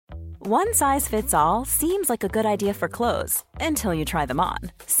One size fits all seems like a good idea for clothes until you try them on.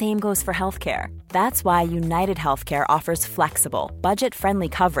 Same goes for healthcare. That's why United Healthcare offers flexible, budget-friendly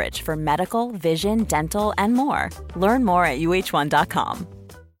coverage for medical, vision, dental, and more. Learn more at uh1.com.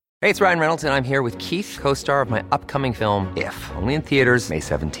 Hey, it's Ryan Reynolds, and I'm here with Keith, co-star of my upcoming film, If, only in theaters May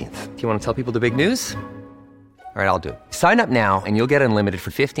 17th. Do you want to tell people the big news? All right, I'll do it. Sign up now and you'll get unlimited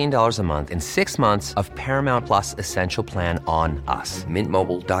for $15 a month and 6 months of Paramount Plus Essential Plan on us.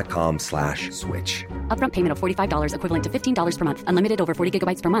 MintMobile.com/switch. Upfront payment of $45 equivalent to $15 per month. Unlimited over 40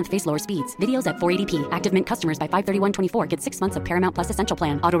 gigabytes per month. Face lower speeds. Videos at 480p. Active Mint customers by 531.24 get 6 months of Paramount Plus Essential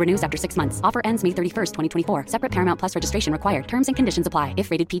Plan. Auto renews after 6 months. Offer ends May 31st, 2024. Separate Paramount Plus registration required. Terms and conditions apply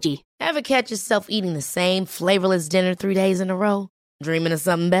if rated PG. Ever catch yourself eating the same flavorless dinner 3 days in a row? Dreaming of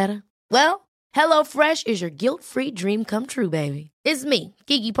something better? Well, HelloFresh is your guilt-free dream come true, baby. It's me,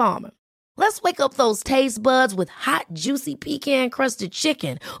 Keke Palmer. Let's wake up those taste buds with hot, juicy pecan-crusted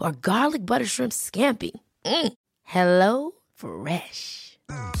chicken or garlic butter shrimp scampi. Hello Fresh.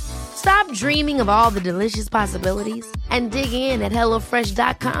 Stop dreaming of all the delicious possibilities and dig in at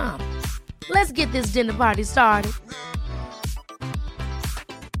HelloFresh.com. Let's get this dinner party started.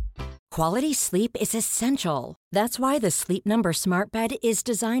 Quality sleep is essential. That's why the Sleep Number Smart Bed is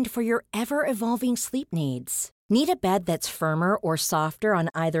designed for your ever-evolving sleep needs. Need a bed that's firmer or softer on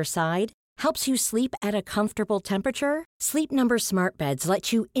either side? Helps you sleep at a comfortable temperature? Sleep Number Smart Beds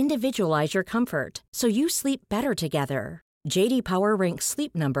let you individualize your comfort, so you sleep better together. J.D. Power ranks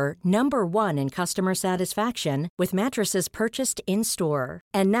Sleep Number #1 in customer satisfaction with mattresses purchased in-store.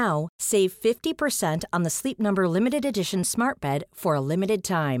 And now, save 50% on the Sleep Number Limited Edition Smart Bed for a limited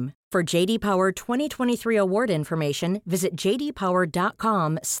time. For J.D. Power 2023 award information, visit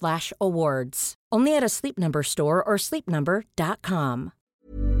jdpower.com/awards. Only at a Sleep Number store or sleepnumber.com.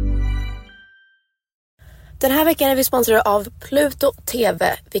 Den här veckan är vi sponsrade av Pluto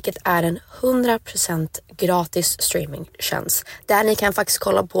TV, vilket är en 100% gratis streamingtjänst. Där ni kan faktiskt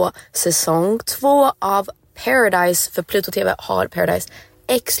kolla på säsong 2 av Paradise, för Pluto TV har Paradise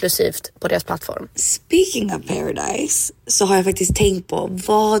exklusivt på deras plattform. Speaking of Paradise så har jag faktiskt tänkt på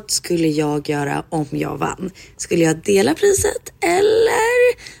vad skulle jag göra om jag vann? Skulle jag dela priset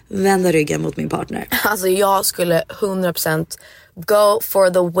eller vända ryggen mot min partner? Alltså jag skulle 100% go for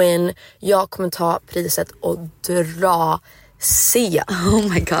the win. Jag kommer ta priset och dra Sia.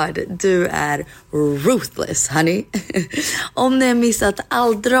 Oh my god, du är ruthless, honey. Om ni har missat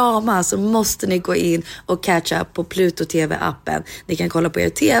all drama så måste ni gå in och catch up på Pluto TV-appen. Ni kan kolla på er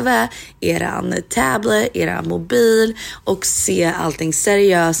TV, eran tablet, eran mobil och se allting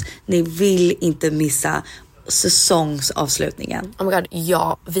seriöst. Ni vill inte missa säsongsavslutningen. Oh my god,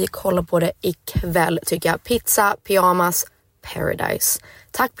 ja, vi kollar på det ikväll tycker jag. Pizza, pyjamas, Paradise.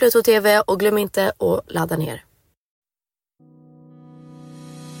 Tack Pluto TV och glöm inte att ladda ner.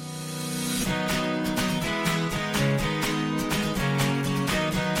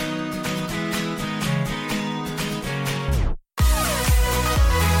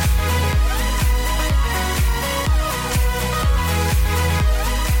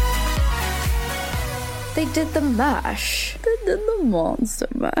 They did the mash. They did the monster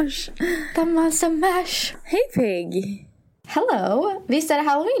mash. The monster mash. Hej Pig. Hello. Visst är det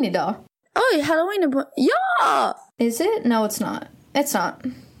Halloween idag? Oj, Halloween är på... Ja! Is it? No, it's not. It's not.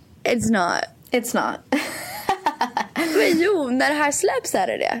 It's not. It's not. Men jo, när det här släpps är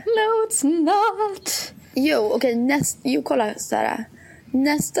det. No, it's not. Jo, okej. Kolla så här.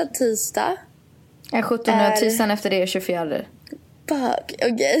 Nästa tisdag är 17 och tisdagen efter det är 24. Fuck,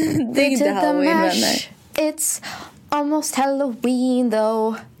 okej. Det är They inte did Halloween, the mash. vänner. It's almost Halloween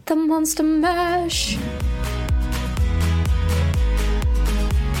though. The monster mash.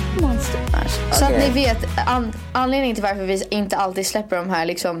 Monster mash. Så att ni vet, anledningen till varför vi inte alltid släpper de här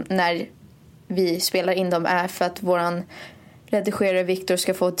liksom, när vi spelar in dem är för att våran redigerare Victor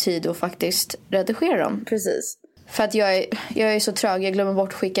ska få tid att faktiskt redigera dem. Precis. För att jag är så trög, jag glömmer bort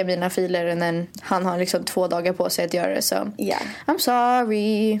att skicka mina filer när han har liksom 2 dagar på sig att göra det. Så yeah. I'm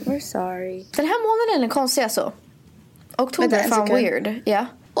sorry. We're sorry. Den här månaden är konstig alltså. Oktober är fan weird. Ja. Yeah.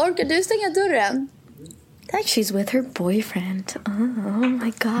 Orkar du stänga dörren? Tack. She's with her boyfriend. Oh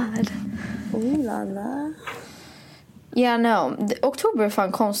my god. Oh lala. Yeah, no. Oktober är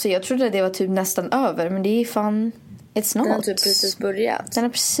fan konstig. Jag trodde det var typ nästan över. Men det är fan... It's not. Den har typ precis börjat. Den har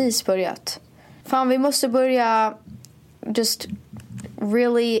precis börjat. Fan, vi måste börja just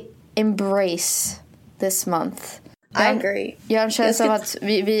really embrace this month. I agree. Jag känner av att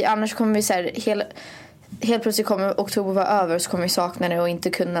vi annars kommer vi så här, helt plötsligt kommer oktober vara över, så kommer vi sakna det och inte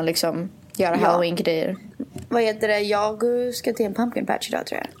kunna liksom göra Halloween-grejer. Vad heter det? Jag ska till en pumpkin patch idag,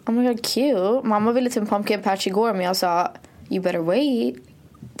 tror jag. Oh my god, cute. Mamma ville till en pumpkin patch igår, men jag sa you better wait.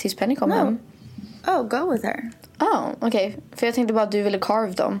 tills Penny kom hem. Oh, go with her. Okej. För jag tänkte bara att du ville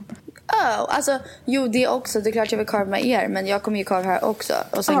carve dem. Alltså, jo, det också. Det är klart jag vill carve med er, men jag kommer ju carve här också.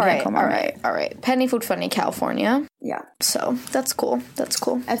 Och sen kan jag komma med. All right. Penny är fortfarande i California. Ja. So, that's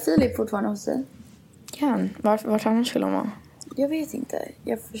cool. Är Filip fortfarande hos dig? Ja, vart annars skulle hon vara? Jag vet inte.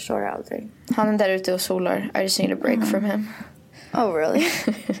 Jag förstår aldrig. Han är där ute och solar. I just need a break from him. Oh, really?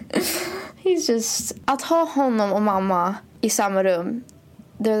 He's just... Att ha honom och mamma i samma rum.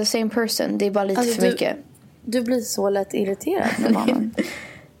 They're the same person. Det är bara lite för mycket. Du blir så lätt irriterad med mamma.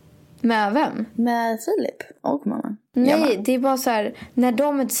 Med vem? Med Filip och mamma. Nej, det är bara så här... När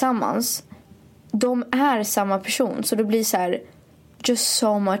de är tillsammans... De är samma person. Så det blir så här... Just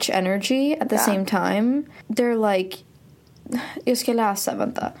so much energy at the same time. They're like... Jag ska läsa,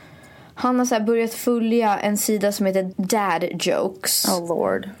 vänta. Han har så här börjat följa en sida som heter Dad Jokes. Oh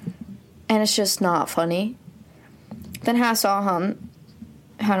lord. And it's just not funny. Den här sa han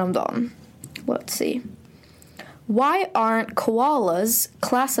häromdagen. Let's see. Why aren't koalas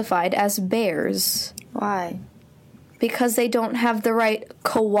classified as bears? Why? Because they don't have the right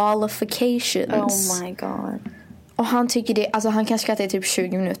qualifications. Oh my god. Och han tycker det, alltså han kan skratta i typ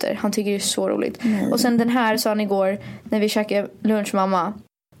 20 minuter. Han tycker det är så roligt. Och sen den här sa han igår när vi käkade lunch, mamma.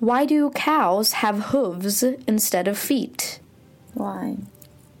 Why do cows have hooves instead of feet? Why?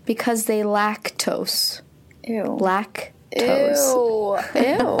 Because they lactose. Ew. Lactose.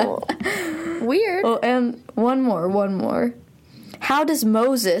 Ew. Weird. Oh, and one more. How does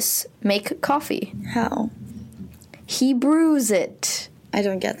Moses make coffee? How? He brews it. I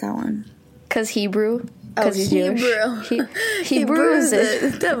don't get that one. Because Hebrew. Because he's Jewish. He brews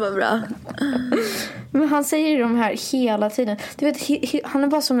it. Det var bra. Men han säger de här hela tiden. Du vet, han är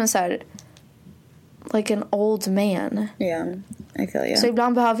bara som en så här... Like an old man. Yeah, I feel you. Så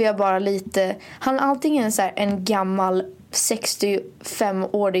ibland behöver jag bara lite... Han är antingen så här en gammal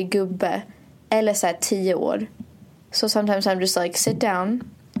 65-årig gubbe. Eller så här 10 år. So sometimes I'm just like, sit down.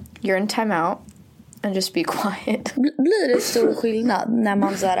 You're in time out. And just be quiet. Blir det stor skillnad när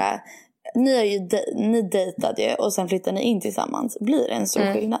man så här... Ni dejtade ju och sen flyttade ni in tillsammans. Blir det en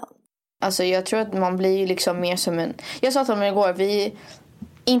stor skillnad? Alltså jag tror att man blir liksom mer som en... Jag sa till honom igår,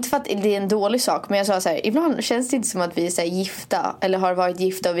 inte för att det är en dålig sak, men jag sa så här, ibland känns det inte som att vi är så här gifta eller har varit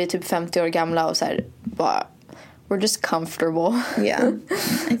gifta och vi är typ 50 år gamla och så här bara, we're just comfortable. Yeah,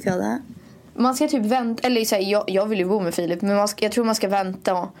 I feel that. Man ska typ vänta, eller så här, jag vill ju bo med Filip, men jag tror man ska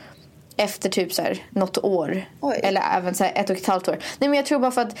vänta efter typ så här något år. Oj. Eller även så här 1,5 år. Nej, men jag tror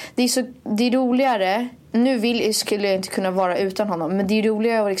bara för att det är roligare. Nu skulle jag inte kunna vara utan honom, men det är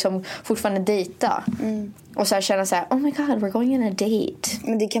roligare att liksom fortfarande dejta. Och så här känna så här, oh my god, we're going on a date.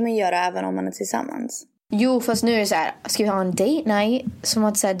 Men det kan man göra även om man är tillsammans. Jo, fast nu är det så här, ska vi ha en date night? Som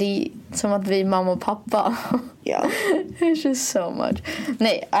att, så här, som att vi är mamma och pappa. Ja. It's just so much.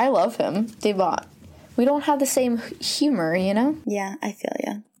 Nej, I love him. Det är bara, we don't have the same humor, you know? Yeah, I feel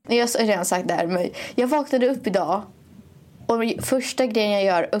you. Jag har redan sagt det här, men jag vaknade upp idag och första grejen jag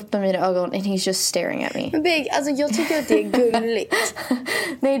gör, öppnar mina ögon and he's just staring at me. Men Big, alltså jag tycker att det är gulligt.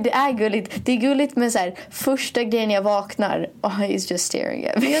 Nej, det är gulligt. Det är gulligt med så här, första grejen jag vaknar och he's just staring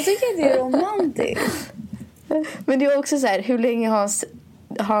at me. Jag tycker att det är romantiskt. Men det är också så här, hur länge har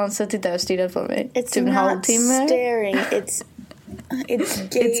han suttit där och stirrat på mig? It's typ en halvtimme? Not staring, it's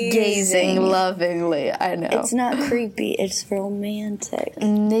gazing. It's gazing lovingly, I know. It's not creepy, it's romantic.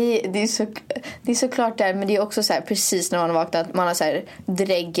 Nej, det är såklart där, men det är också så här, precis när man har vaknat, man har så här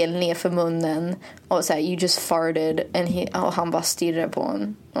dregel ner för munnen och så här, you just farted och han bara stirrar på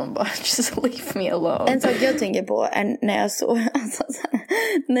en och bara, just leave me alone. En sak jag tänker på är när jag sover, alltså,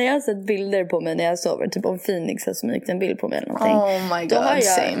 när jag har sett bilder på mig när jag sover, typ om Phoenix har smygt en bild på mig eller någonting. Oh my god, då har jag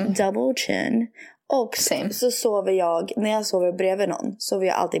same. Double chin. Och så sover jag, när jag sover bredvid någon, sover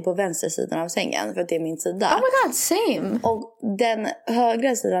jag alltid på vänster sidan av sängen, för att det är min sida. Oh my god, same. Och den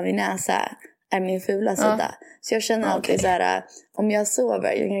högra sidan av min näsa är min fula sida. Så jag känner alltid så här, om jag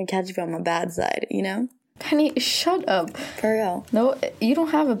sover, you're gonna catch me on my bad side, you know? Honey, shut up. For real. No, you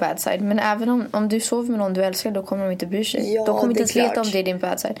don't have a bad side. Men även om du sover med någon du älskar, då kommer de inte bry sig. Ja, de kommer inte ens veta om det är din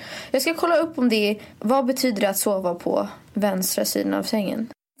bad side. Jag ska kolla upp om det är, vad betyder det att sova på vänstra sidan av sängen?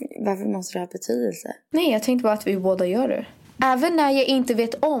 Varför måste det ha betydelse? Nej, jag tänkte bara att vi båda gör det. Även när jag inte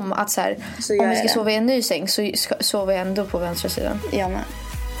vet om att så här, om vi ska sova i en ny säng, så sover jag ändå på vänstra sidan. Ja, men.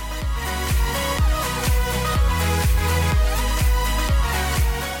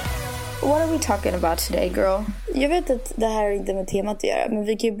 What are we talking about today, girl? Jag vet att det här är inte med temat att göra, men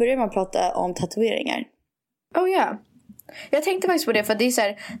vi kan ju börja med att prata om tatueringar. Oh yeah. Jag tänkte faktiskt på det, för det är så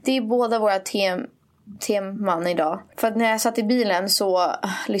här, det är båda våra teman idag. För att när jag satt i bilen så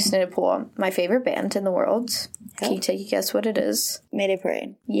lyssnade jag på My Favorite Band in the World. Can you take a guess what it is? Mayday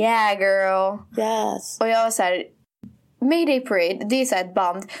Parade. Yeah, girl. Yes. Och jag var så här, Mayday Parade, det är så här ett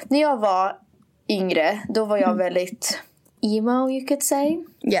band. När jag var yngre, då var jag väldigt emo, you could say.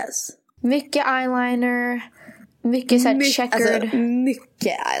 Yes. Mycket eyeliner, mycket så här checkered. Alltså,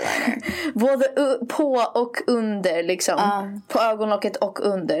 mycket eyeliner. Både på och under liksom. På ögonlocket och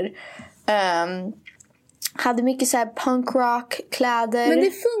under. Hade mycket så här punkrock kläder. Men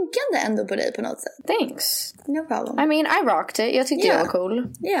det funkade ändå på dig på något sätt. Thanks. No problem. I mean, I rocked it. Jag tyckte jag var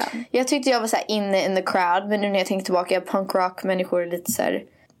cool. Yeah. Jag tyckte jag var så här inne in the crowd. Men nu när jag tänker tillbaka, punkrock människor är lite så här,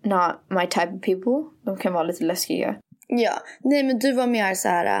 not my type of people. De kan vara lite läskiga. Ja. Nej, men du var mer så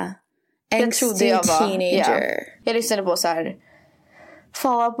här jag trodde jag var teenager. Yeah. Jag lyssnade på så här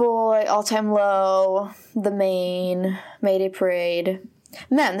Fall Out Boy, All Time Low, The Main, Mayday Parade.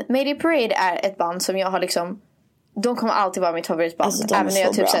 Men Mayday Parade är ett band som jag har liksom, de kommer alltid vara mitt favoritband. Alltså, även när jag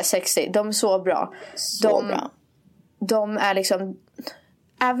är typ så här 60. De är så bra. Bra. De är liksom,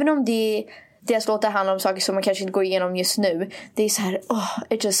 även om deras låtar handlar om saker som man kanske inte går igenom just nu, det är så här,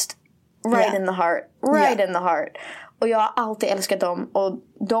 it just right in the heart. In the heart. Och jag har alltid älskat dem. Och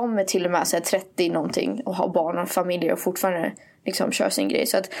de är till och med så här 30 någonting och har barn och familjer och fortfarande liksom kör sin grej.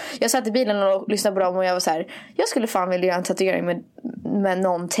 Så att jag satt i bilen och lyssnade på dem och jag var så här, jag skulle fan vilja göra en tatuering med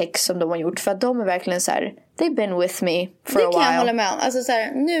någon text som de har gjort. För att de är verkligen så här, they've been with me for a while. Det kan jag hålla med om. Alltså så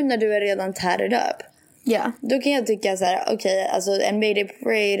här, nu när du är redan tatted up. Ja. Då kan jag tycka så här, okej, alltså en Mayday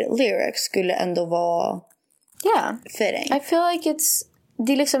Parade lyric skulle ändå vara fitting. I feel like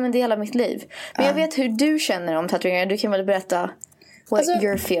det är liksom en del av mitt liv. Men jag vet hur du känner om tatueringar. Du kan väl berätta what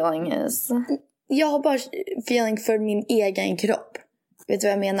your feeling is. Jag har bara feeling för min egen kropp. Vet du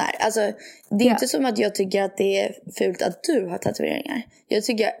vad jag menar? Alltså, det är inte som att jag tycker att det är fult att du har tatueringar. Jag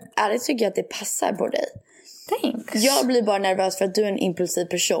tycker att det passar på dig. Thanks. Jag blir bara nervös för att du är en impulsiv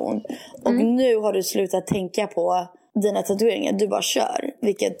person. Och nu har du slutat tänka på dina tatueringar. Du bara kör.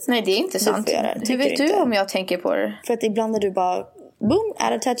 Vilket nej, det är inte sant. Hur vet du om jag tänker på det? För att ibland när du bara, boom,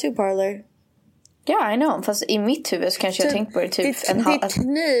 at a tattoo parlor. Ja, I know. Fast i mitt huvud så kanske jag tänkt på det typ ditt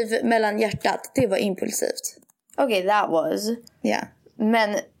kniv mellan hjärtat, det var impulsivt. Okay, that was. Yeah.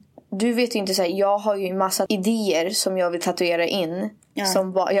 Men du vet ju inte så här, jag har ju en massa idéer som jag vill tatuera in.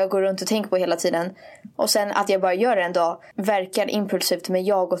 Som jag går runt och tänker på hela tiden. Och sen att jag bara gör det en dag verkar impulsivt, men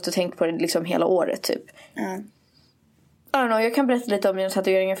jag har gått och tänkt på det liksom hela året typ. I don't know, jag kan berätta lite om mina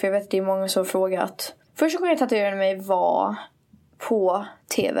tatueringar, för jag vet att det är många som har frågat. Första gången jag tatuerade mig var på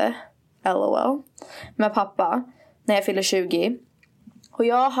TV, LOL, med pappa när jag fyllde 20. Och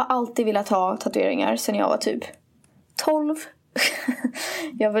jag har alltid velat ha tatueringar sen jag var typ 12.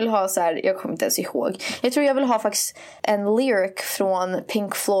 Jag vill ha så här, jag kommer inte ens ihåg. Jag tror jag vill ha faktiskt en lyric från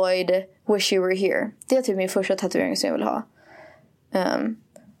Pink Floyd, Wish You Were Here. Det är typ min första tatuering som jag vill ha.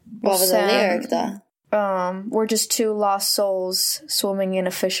 Vad var den lyric då? We're just two lost souls swimming in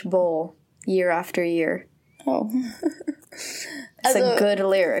a fish bowl year after year. It's a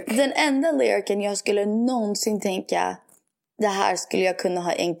good lyric. Den enda lyricen jag skulle någonsin tänka, det här skulle jag kunna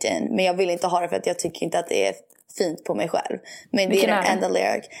ha ängt in, men jag vill inte ha det för att jag tycker inte att det är fint på mig själv. Men det är den enda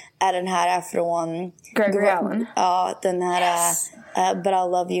lyric. Är den här från Gregory Allen. Ja, den här but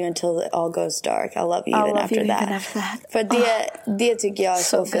I'll love you until it all goes dark. I'll love you even after that. För det tycker jag är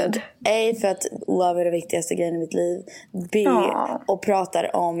så fint. A, för att love är det viktigaste grejen i mitt liv. B, och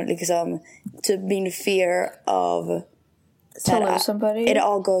pratar om liksom typ min fear of it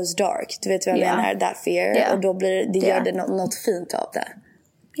all goes dark. Du vet vad jag menar? That fear. Och då blir det gör det något fint av det.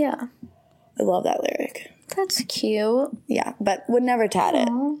 Yeah. I love that lyric. That's cute. Yeah, but would never tat it.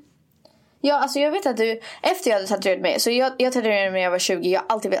 Ja, alltså jag vet att efter jag hade tatuerat mig, så jag tatuerade mig när jag var 20. Jag har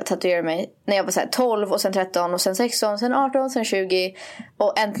alltid velat tatuera mig när jag var så här 12 och sen 13 och sen 16, sen 18, sen 20.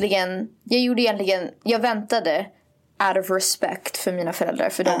 Och äntligen, jag väntade out of respect för mina föräldrar,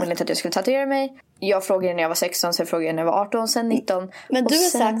 för de ville inte att jag skulle tatuera mig. Jag frågade när jag var 16, sen frågade jag när jag var 18, sen 19. Men du har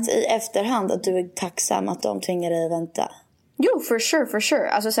sagt i efterhand att du är tacksam att de tvingade dig vänta. Jo, for sure.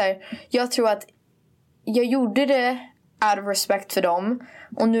 Alltså så här, jag tror att jag gjorde det out of respect för dem.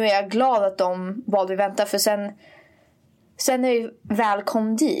 Och nu är jag glad att de valde att vänta. För sen när jag väl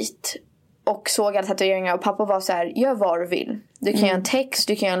kom dit och såg alla tatueringar, och pappa var så här: gör vad du vill. Du kan göra en text,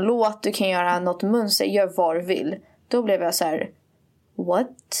 du kan göra en låt, du kan göra något mönster, gör vad du vill. Då blev jag så här: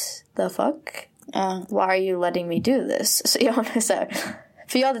 what the fuck? Why are you letting me do this? Så jag var så här,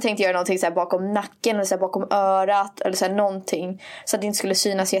 för jag hade tänkt göra någonting så här bakom nacken eller så här bakom örat eller så här någonting, så att det inte skulle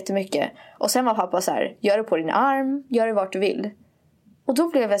synas jättemycket. Och sen var pappa så här: gör det på din arm, gör det vart du vill. Och då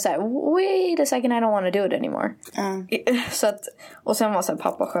blev jag så här: wait a second, I don't want to do it anymore. Så att, och sen var så här,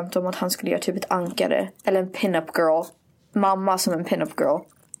 pappa skämt om att han skulle göra typ ett ankare eller en pin-up girl, mamma som en pin-up girl.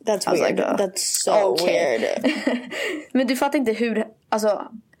 That's weird. Like, that's so weird. Men du fattar inte hur... Alltså,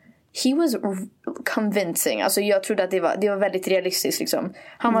 he was convincing. Alltså jag trodde att det var väldigt realistiskt liksom.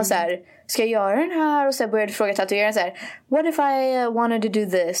 Han var så här, ska jag göra den här? Och så började fråga tatueraren så här, what if I wanted to do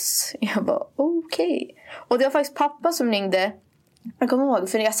this? Jag bara, okej. Och det var faktiskt pappa som ringde. Jag kommer ihåg,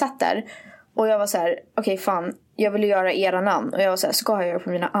 för jag satt där och jag var så här, okej, fan, jag vill göra era namn. Och jag var så här, ska jag göra på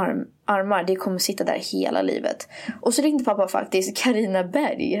mina armar? Det kommer sitta där hela livet. Och så ringde pappa faktiskt Carina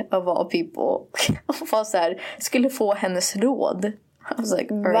Berg of all people. Och var så här, skulle få hennes råd. I was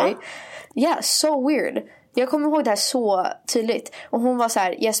like, alright. Yeah, so weird. Jag kommer ihåg det här så tydligt. Och hon var så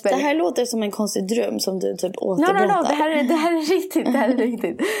här, Jesper. Det här låter som en konstig dröm som du typ återberättar. No, det här är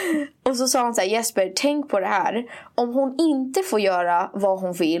riktigt. Och så sa hon så här, Jesper, tänk på det här. Om hon inte får göra vad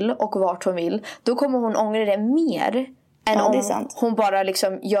hon vill och vart hon vill, då kommer hon ångra det mer än om hon bara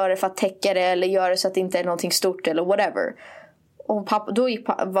liksom gör det för att täcka det, eller gör det så att det inte är någonting stort eller whatever. Och pappa, då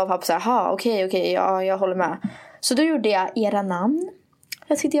var pappa så här, okej, ja, jag håller med. Så då gjorde jag era namn.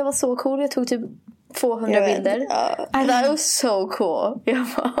 Jag tyckte jag var så cool. Jag tog typ 200 bilder. I thought it was so cool. Jag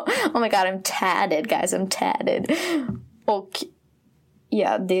bara, oh my god, I'm tatted, guys. I'm tatted. Och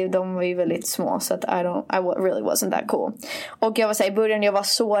ja, de var ju väldigt små, så att I really wasn't that cool. Och jag var så här, i början jag var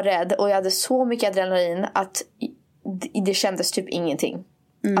så rädd och jag hade så mycket adrenalin att det kändes typ ingenting.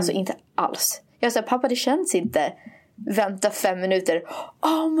 Alltså inte alls. Jag sa, pappa, det känns inte. Vänta 5 minuter.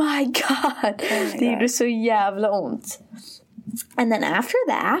 Oh my god. Det gjorde så jävla ont. And then after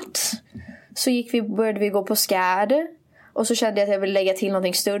that så började vi gå på SCAD. Och så kände jag att jag ville lägga till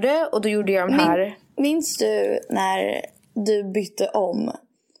någonting större. Och då gjorde jag de här. Minns du när du bytte om?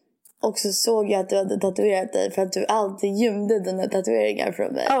 Och så såg jag att du hade tatuerat dig, för att du alltid gömde dina tatueringar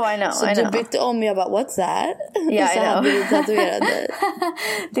från dig. Oh, I know. Så du bytte om och jag bara, what's that? Yeah, så hade du tatuerat dig.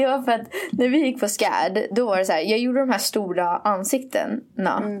 Det var för att när vi gick på SCAD, då var det så här, jag gjorde de här stora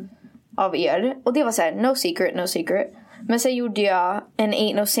ansiktena av er. Och det var så här, no secret. Men sen gjorde jag en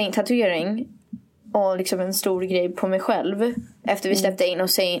Ain't No Saint tatuering. Och liksom en stor grej på mig själv. Efter vi släppte Ain't No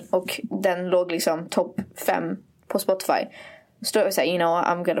Saint. Och den låg liksom topp 5 på Spotify. Så då var jag såhär, you know,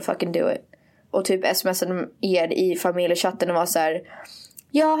 I'm gonna fucking do it. Och typ smsade er i familjechatten och var så här,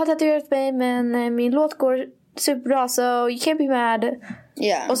 jag har tatuerat mig, men min låt går superbra, so you can't be mad.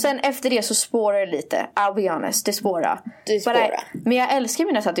 Yeah. Och sen efter det så spårar det lite. I'll be honest, det spårar. Men jag älskar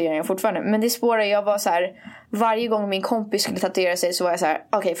mina tatueringar fortfarande. Men det spårar, jag var så här, varje gång min kompis skulle tatuera sig så var jag så här,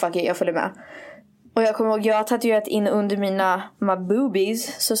 okej, fuck it, jag följer med. Och jag kommer ihåg, jag har tatuerat in under my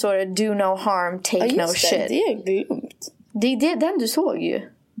boobies, så står det, do no harm, take no shit. Det är glömt. Det är den du såg ju.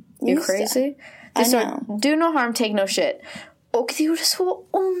 You're crazy. Det står, do no harm, take no shit. Och det gjorde så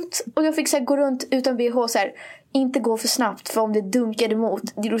ont. Och jag fick så här, gå runt utan BH så här, inte gå för snabbt, för om det dunkade emot,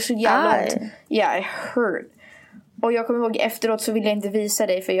 det gjorde så jävla ont. Yeah, I hurt. Och jag kommer ihåg efteråt så ville jag inte visa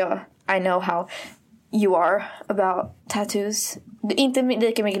dig, för I know how you are about tattoos. Inte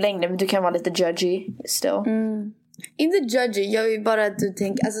lika mycket längre, men du kan vara lite judgy still. Inte judgy, jag vill bara att du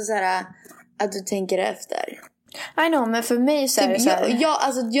tänker, alltså så här, att du tänker efter. I know, men för mig så är det så här...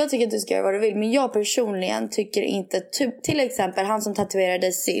 jag tycker att du ska göra vad du vill, men jag personligen tycker inte, typ, till exempel han som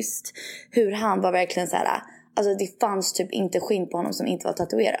tatuerade sist, hur han var verkligen så här, alltså det fanns typ inte skinn på honom som inte var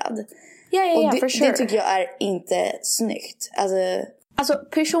tatuerad. Ja, for sure. Det tycker jag är inte snyggt. Alltså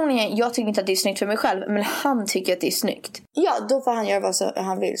personligen, jag tycker inte att det är snyggt för mig själv, men han tycker att det är snyggt. Ja, då får han göra vad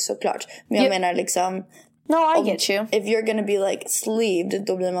han vill, såklart. Men jag menar liksom, no, I get you. If you're gonna be like sleeved,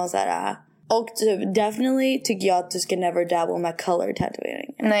 då blir man så här. Och typ, definitely tycker jag att du ska never dabble med color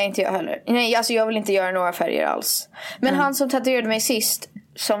tatuering. Nej, inte jag heller. Nej, alltså jag vill inte göra några färger alls. Men han som tatuerade mig sist,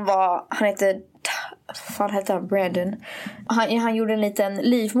 som var, han hette Brandon. Han gjorde en liten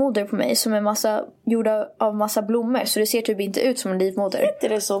livmoder på mig som är gjorda av massa blommor, så det ser typ inte ut som en livmoder. Heter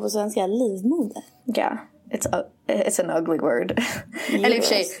det så på svenska, livmoder? Ja, yeah, it's an ugly word. Eller i och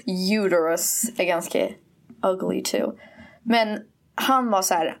för sig, uterus är ganska ugly too. Men han var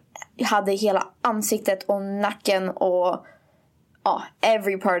så här, hade hela ansiktet och nacken och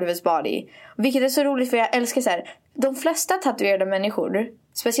every part of his body. Vilket är så roligt, för jag älskar så här, de flesta tatuerade människor,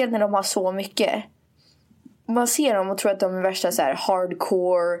 speciellt när de har så mycket, man ser dem och tror att de är värsta så här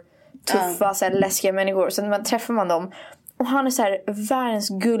hardcore, tuffa, så här läskiga människor. Så när man träffar man dem, och han är så här världens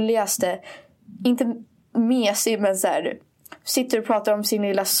gulligaste, inte mesig, men så här sitter och pratar om sin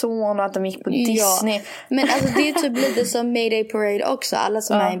lilla son och att de gick på Disney. Ja, men alltså det är typ lite som Mayday Parade också. Alla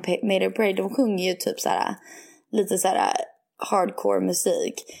som är i Mayday Parade, de sjunger ju typ så här, lite så här hardcore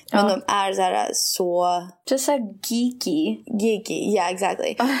musik. Men de är så här så... Just så geeky. Geeky, yeah,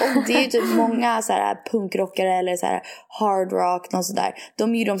 exactly. Och det är ju typ många så här punkrockare eller så här hard rock, något sådär.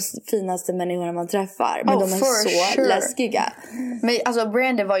 De är ju de finaste människorna man träffar. Men de är så läskiga. Men alltså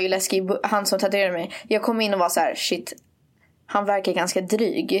Brandon var ju läskig, han som tatuerade mig. Jag kom in och var så här, shit, han verkar ganska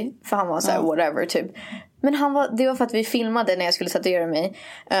dryg. För han var så här, whatever typ. Men det var för att vi filmade när jag skulle tatuera mig.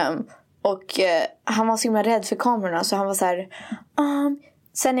 Och han var så himla rädd för kamerorna. Så han var så här,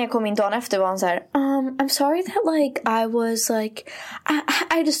 sen när jag kom in dagen efter var han så här, I'm sorry that like I was like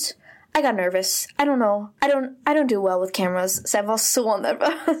I got nervous. I don't know. I don't do well with cameras. Så jag var så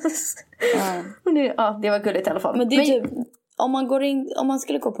nervös. Det var gulligt i alla fall. Men det är typ, om man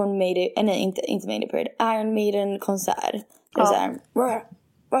skulle gå på en inte Mayday Parade, Iron Maiden konsert. Det är så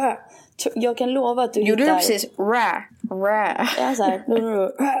här, jag kan lova att du gjorde det precis. Ja, så här.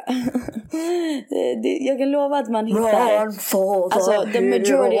 Jag kan lova att man hittar, alltså the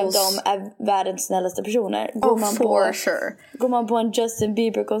majority of dem är världens snällaste personer. Går man på en Justin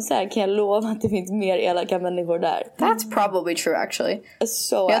Bieber konsert kan jag lova att det finns mer elaka människor där. That's probably true actually.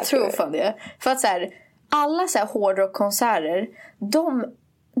 Jag tror fan det. För att så här, alla så här hårdrockkonserter,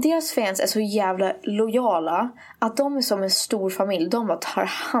 deras fans är så jävla lojala att de är som en stor familj. De bara tar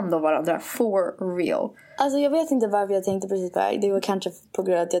hand om varandra for real. Alltså jag vet inte varför jag tänkte precis på det. Det var kanske på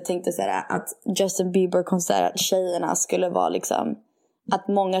grund av att jag tänkte så här, att Justin Bieber konsert, tjejerna skulle vara liksom, att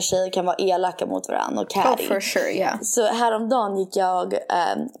många tjejer kan vara elaka mot varandra och catty. For sure, yeah. Så häromdagen gick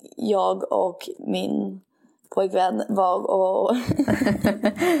jag och min pojkvän var och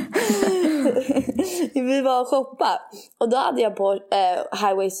vi var och shoppa. Och då hade jag på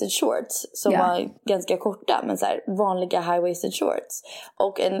high-waisted shorts som var ganska korta, men så här vanliga high-waisted shorts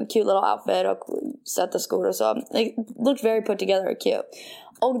och en kul little outfit och söta skor och så. It looked very put together and cute.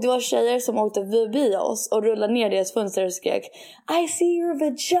 Och det var tjejer som åkte förbi oss och rullade ner deras fönster och skrek, I see your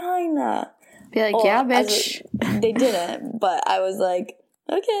vagina. Be like, yeah bitch. Alltså, they didn't, but I was like,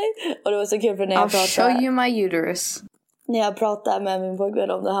 okay. Och det var så kul för när jag pratade, I'll show you my uterus. När jag pratade med min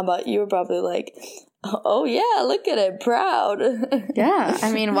pojkvän om det, han bara, you were probably like, oh yeah, look at it, proud. Yeah,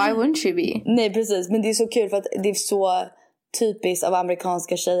 I mean, why wouldn't you be? Nej, precis, men det är så kul för att det är så typiskt av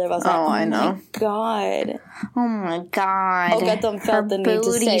amerikanska tjejer var såhär, I know. Oh my god. Och att de felt the need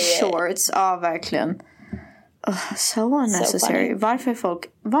to say shorts, ja verkligen. So unnecessary. So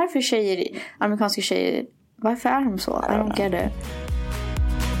varför tjejer, amerikanska tjejer, varför är de så? I don't get it.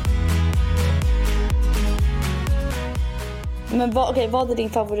 Men vad är din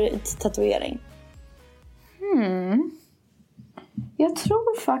favorit-tatuering? Jag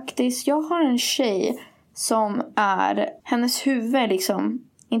tror faktiskt, jag har en tjej som är, hennes huvud liksom,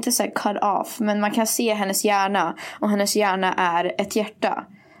 inte så här cut off, men man kan se hennes hjärna, och hennes hjärna är ett hjärta.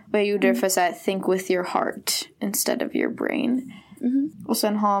 Och jag gjorde det för så här, think with your heart instead of your brain. Och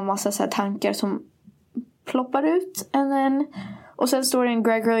sen har en massa så här tankar som ploppar ut. Och sen står det en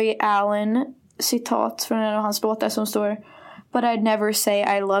Gregory Allen citat från en av hans låtar som står, but I'd never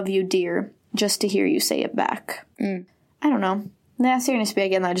say I love you dear, just to hear you say it back. I don't know. När jag ser den i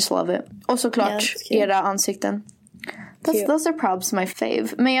spegeln, I just love it. Och såklart era ansikten. Those are probably my fave.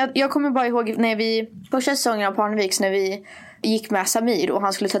 Men jag kommer bara ihåg när vi, första säsongen av Parneviks, när vi gick med Samir och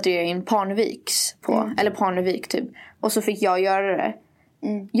han skulle tatuera in Parneviks på, eller Parnevik typ. Och så fick jag göra det.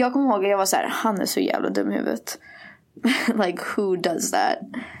 Jag kommer ihåg att jag var så här, han är så jävla dum i huvudet. Like, who does that?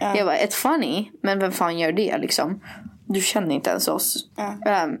 Jag var ett funny, men vem fan gör det liksom? Du känner inte ens oss.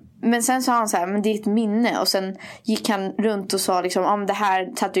 Men sen sa han så här, men det är ett minne. Och sen gick han runt och sa liksom, om det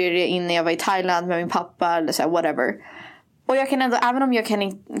här tatuerade jag in när jag var i Thailand med min pappa, eller så här, whatever. Och jag kan ändå, även om jag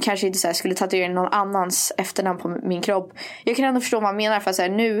kanske inte så här, skulle tatuera in någon annans efternamn på min kropp, jag kan ändå förstå vad man menar. För så här,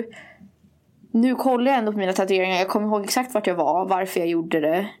 nu kollar jag ändå på mina tatueringar. Jag kommer ihåg exakt vart jag var, varför jag gjorde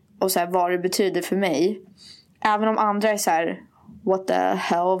det, och så här, vad det betyder för mig. Även om andra är så här, what the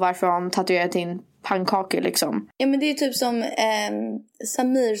hell, varför har han tatuerat in pannkakor liksom. Ja, men det är typ som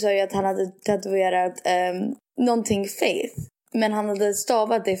Samir sa ju att han hade tatuerat någonting Faith, men han hade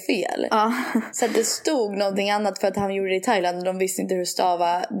stavat det fel. Så att det stod någonting annat för att han gjorde det i Thailand och de visste inte hur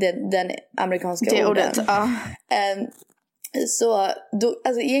stava den amerikanska ordet. Så då,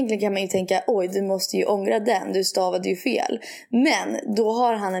 alltså egentligen kan man ju tänka, oj, du måste ju ångra den, du stavade ju fel. Men då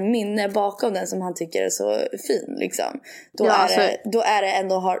har han en minne bakom den som han tycker är så fin liksom. Då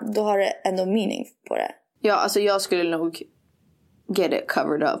har det ändå meaning på det. Ja, alltså jag skulle nog get it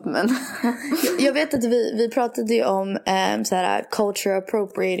covered up, men jag vet att vi pratade ju om så här culture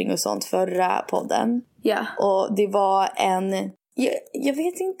appropriating och sånt förra podden. Ja. Och det var jag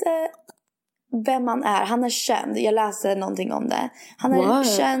vet inte vem han är. Han är känd. Jag läste någonting om det. Han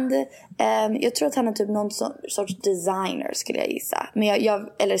är känd. Jag tror att han är typ någon sorts designer, skulle jag gissa. Men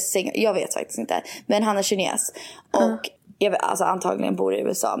eller singer, jag vet faktiskt inte. Men han är kines. Och jag vet, alltså antagligen bor i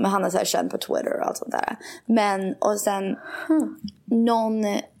USA. Men han är så här känd på Twitter och allt sånt där. Men, och sen någon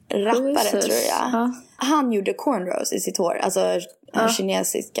rappare tror jag. Han gjorde cornrows i sitt hår. Alltså den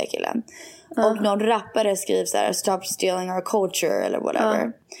kinesiska killen. Och någon rappare skriver så här: "Stop stealing our culture" eller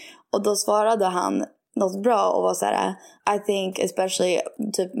whatever. Och då svarade han något bra och var så här: "I think especially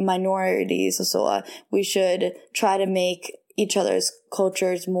typ minorities och så, we should try to make each other's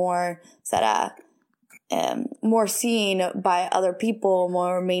cultures more så här, more seen by other people,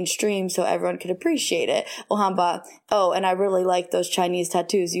 more mainstream, so everyone could appreciate it." Och han bara, "Oh, and I really like those Chinese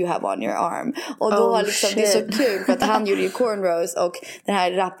tattoos you have on your arm." Och då var liksom, det är så kul för att han gjorde ju cornrows och den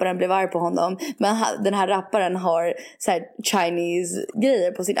här rapparen blev arg på honom. Men den här rapparen har så här Chinese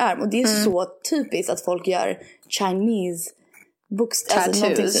grejer på sin arm. Och det är så typiskt att folk gör Chinese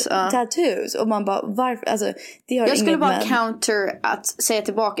tattoos. Tattoos. Och man bara, varför? Alltså, det har jag skulle bara counter att säga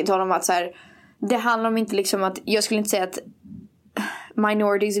tillbaka till honom att så här, det handlar om inte liksom att, jag skulle inte säga att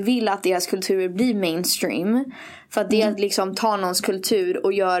minorities vill att deras kultur blir mainstream. För att det är att liksom ta någons kultur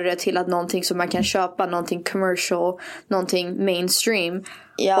och göra det till att någonting som man kan köpa, någonting commercial, någonting mainstream.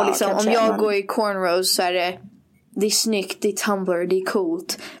 Ja, och liksom, om jag går i cornrows så är det är snyggt, det är Tumblr, det är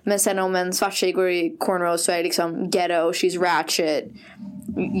coolt. Men sen om en svart tjej går i cornrows så är det liksom ghetto, she's ratchet.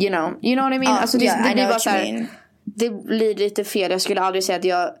 You know what I mean? Alltså det blir bara så här, det blir lite fel. Jag skulle aldrig säga att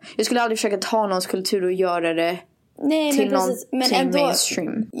jag skulle aldrig försöka ta någons kultur och göra det till någonting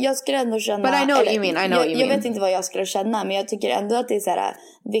mainstream. Jag skulle ändå känna, but I know what you mean. Jag vet inte vad jag skulle känna, men jag tycker ändå att det är så här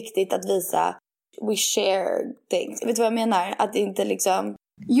viktigt att visa we share things. Vet du vad jag menar? Att inte liksom...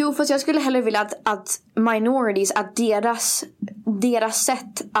 Jo, fast jag skulle hellre vilja att minorities, att deras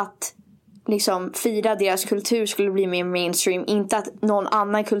sätt att liksom fira deras kultur skulle bli mer mainstream. Inte att någon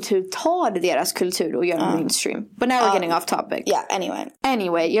annan kultur tar deras kultur och gör mainstream. But now we're getting off topic. Yeah,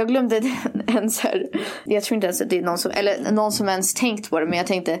 anyway, jag glömde ens här. Jag tror inte ens att det är någon som ens tänkt på det. Men jag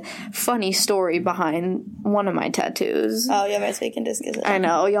tänkte, funny story behind one of my tattoos. Jag vet vilken du ska säga. I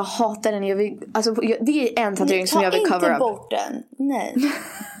know, och jag hatar den. Det är en tatuering som jag vill cover up. Ta inte bort den. Nej.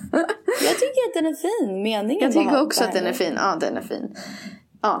 Jag tycker att den är fin. Meningen. Jag tycker också att den är fin. Ja, den är fin.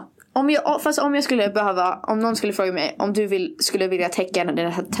 Ja. Om jag skulle behöva, om någon skulle fråga mig om du skulle vilja täcka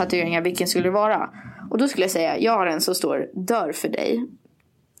dina tatueringar, vilken skulle det vara? Och då skulle jag säga, jag har en som står "dör för dig".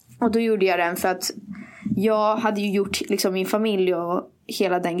 Och då gjorde jag den för att jag hade ju gjort liksom min familj och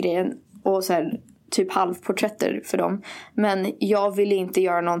hela den grejen och så här, typ halvporträtter för dem. Men jag ville inte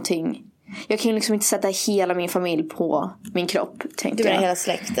göra någonting. Jag kan liksom inte sätta hela min familj på min kropp, tänkte jag. Du menar hela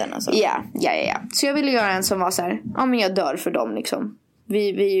släkten och så? Ja. Så jag ville göra en som var så här, ja men jag dör för dem liksom. Vi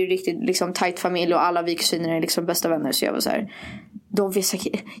är ju riktigt liksom tight familj och alla vi kusiner är liksom bästa vänner. Så jag var så här,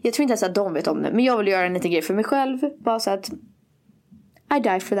 jag tror inte ens att de vet om det, men jag vill göra en liten grej för mig själv, bara så att I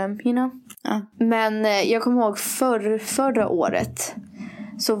die for them, you know. Men jag kommer ihåg förra året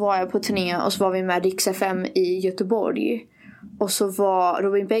så var jag på turné och så var vi med Rix FM i Göteborg. Och så var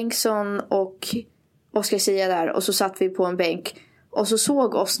Robin Bengtsson och Oscar Sia där. Och så satt vi på en bänk. Och så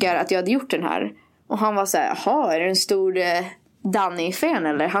såg Oscar att jag hade gjort den här. Och han var så här, jaha, är det en stor Danny-fan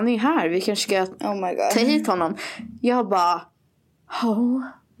eller? Han är ju här, vi kanske ska ta hit honom. Jag bara, oh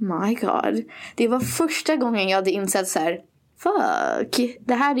my god. Det var första gången jag hade insett så här, fuck,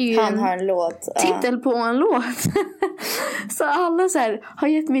 det här är ju han har en låt. Titel på en låt. Så alla så här har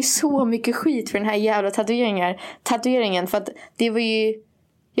gett mig så mycket skit för den här jävla tatueringen. För att det var ju,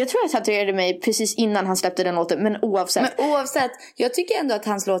 jag tror jag tatuerade mig precis innan han släppte den låten. Men oavsett, jag tycker ändå att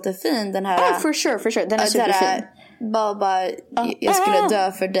hans låt är fin. Den här, for sure, den är superfin. Bara jag skulle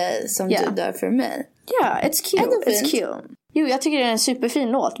dö för dig som du dör för mig. Ja, it's cute. Jo, jag tycker det är en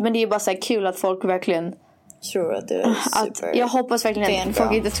superfin låt. Men det är bara så här kul att folk verkligen tror att du är super. Jag hoppas verkligen att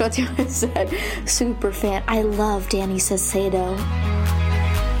folk inte tror att jag är så här superfan. I love Danny Saucedo.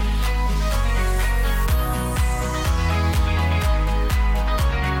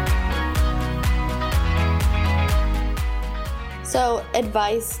 So,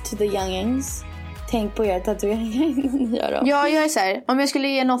 advice to the youngins. Tänk på er tatueringar. Ja, jag är så här, om jag skulle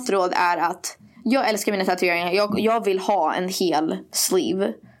ge något råd är att jag älskar mina tatueringar. Jag vill ha en hel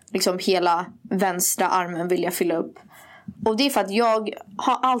sleeve. Liksom hela vänstra armen vill jag fylla upp. Och det är för att jag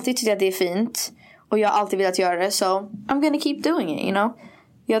har alltid tyckt att det är fint. Och jag har alltid velat göra det. So I'm gonna keep doing it, you know.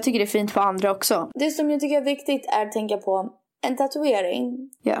 Jag tycker det är fint på andra också. Det som jag tycker är viktigt är att tänka på en tatuering.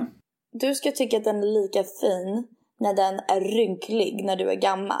 Ja. Du ska tycka att den är lika fin när den är rynklig när du är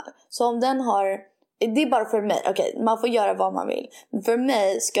gammal. Så om den har det är bara för mig. Okej, man får göra vad man vill. Men för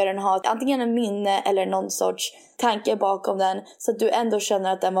mig ska den ha antingen en minne eller någon sorts tanke bakom den. Så att du ändå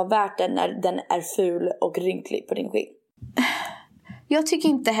känner att den var värt den när den är ful och rynklig på din skinn. Jag tycker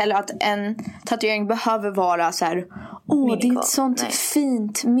inte heller att en tatuering behöver vara så här. Det är ett sånt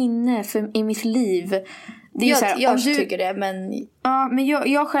fint minne i mitt liv. Det är jag så här, jag tycker det, men... Ja, men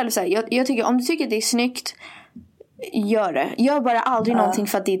jag själv så här, jag tycker, om du tycker att det är snyggt, gör det. Gör bara aldrig någonting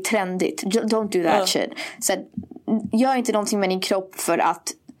för att det är trendigt. Don't do that shit. Så här, gör inte någonting med din kropp för att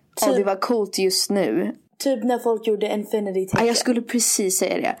det var coolt just nu. Typ när folk gjorde infinity-tecken. Jag skulle precis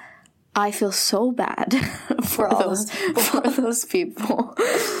säga det. I feel so bad for those people.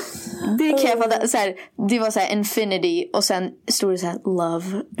 Det kan jag fatta. Så här, det var så här infinity och sen stod det så här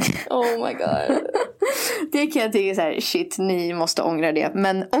love. Oh my god. Det kan jag tycka så här, shit, ni måste ångra det.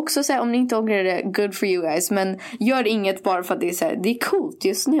 Men också så här, om ni inte ångrar det, good for you guys. Men gör inget bara för att det är så här, det är coolt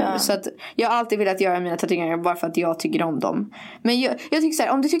just nu. Så att jag har alltid velat göra mina tatueringar bara för att jag tycker om dem. Men jag tycker så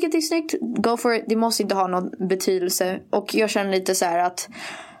här, om du tycker att det är snyggt, go for it. Det måste inte ha någon betydelse. Och jag känner lite så här att,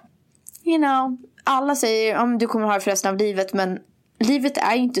 you know, alla säger om du kommer ha det för resten av livet, men livet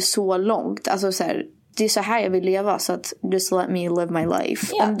är ju inte så långt. Alltså så här, det är så här jag vill leva, så att just let me live my life.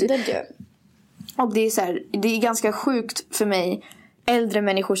 Ja, det gör. Och det är så här, det är ganska sjukt för mig, äldre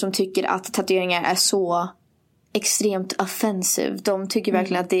människor som tycker att tatueringar är så extremt offensive. De tycker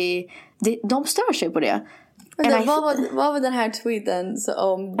verkligen att de stör sig på det. Vad var den här tweeten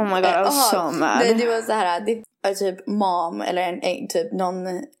om... Oh my god, I was so mad. Det var så här, det är typ mom eller typ någon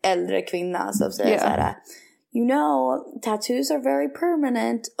äldre kvinna som säger så här, you know, tattoos are very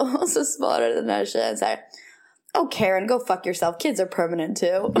permanent. Och så svarar den här tjejen så här, oh Karen, go fuck yourself, kids are permanent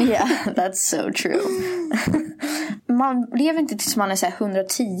too. Yeah, that's so true. Man lever inte tills man är så här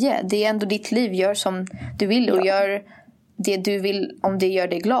 110. Det är ändå ditt liv, gör som du vill och gör det du vill om det gör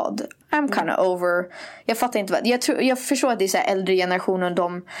dig glad. I'm kind of over. Jag fattar inte vad. Jag förstår att det är så här äldre generationen,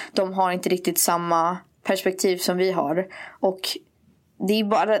 de har inte riktigt samma perspektiv som vi har. Och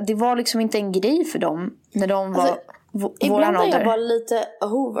det var liksom inte en grej för dem när de var ibland är jag bara lite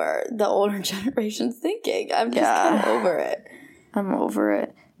over the older generation's thinking. I'm just kind of over it. I'm over it.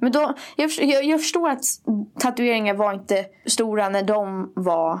 Men då, jag förstår att tatueringar var inte stora när de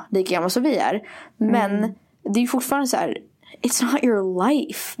var lika gamla som vi är. Men det är ju fortfarande så här, it's not your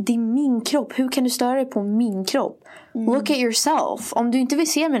life. Det är min kropp. Hur kan du störa dig på min kropp? Look at yourself. Om du inte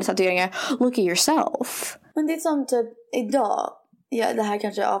vill se mina tatueringar, look at yourself. Men det är som typ idag. Ja, det här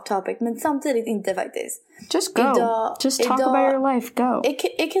kanske är off topic, men samtidigt inte faktiskt. Just go. Just talk about your life. Go.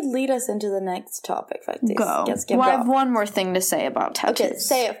 It could lead us into the next topic faktiskt. Go. Well, I have one more thing to say about tattoos. Okay,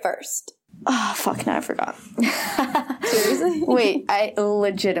 say it first. Oh, fuck, now I forgot. Seriously? Wait, I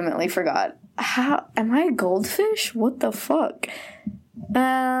legitimately forgot. How am I a goldfish? What the fuck?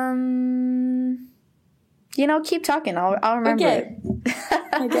 You know, keep talking. I'll remember.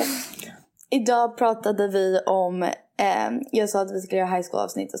 Okay. Idag pratade vi om jag sa att vi skulle göra high school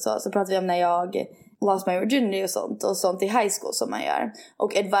avsnitt och så pratade vi om när jag lost my virginity och sånt i high school som man gör.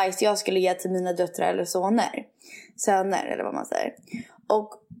 Och advice jag skulle ge till mina döttrar eller söner eller vad man säger.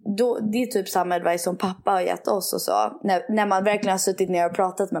 Och då, det är typ samma advice som pappa har gett oss och så. När man verkligen har suttit ner och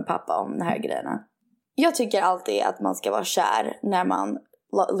pratat med pappa om de här grejerna. Jag tycker alltid att man ska vara kär när man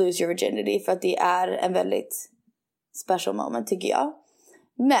lose your virginity. För att det är en väldigt special moment tycker jag.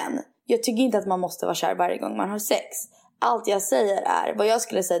 Men jag tycker inte att man måste vara kär varje gång man har sex. Allt jag säger är vad jag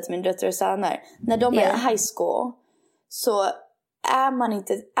skulle säga till min döttrar och söner. När de är i high school så är man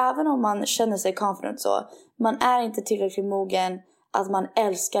inte, även om man känner sig confident så, man är inte tillräckligt mogen att man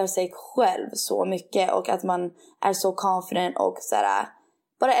älskar sig själv så mycket och att man är så confident och sådär,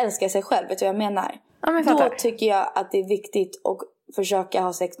 bara älskar sig själv. Vet du vad jag menar? Ja, men då tycker jag att det är viktigt att försöka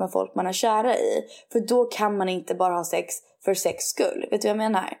ha sex med folk man är kära i. För då kan man inte bara ha sex för sex skull. Vet du vad jag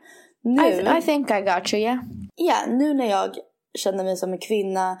menar? Nu, I think I got you, yeah. Ja, nu när jag känner mig som en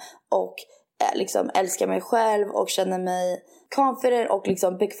kvinna och liksom älskar mig själv och känner mig confident och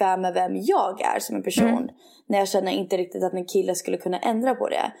liksom bekväm med vem jag är som en person. När jag känner inte riktigt att en kille skulle kunna ändra på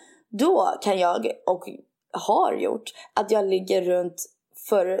det. Då kan jag, och har gjort, att jag ligger runt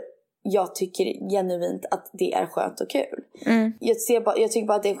för jag tycker genuint att det är skönt och kul. Jag tycker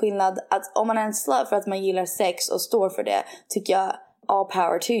bara att det är en skillnad att om man är en slut för att man gillar sex och står för det, tycker jag all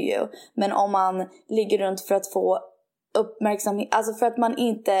power to you. Men om man ligger runt för att få uppmärksamhet, alltså för att man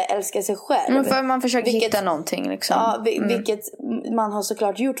inte älskar sig själv. Men för man försöker hitta någonting liksom. Ja, vilket man har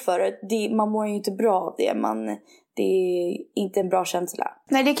såklart gjort förut. Man mår ju inte bra av det. Det är inte en bra känsla.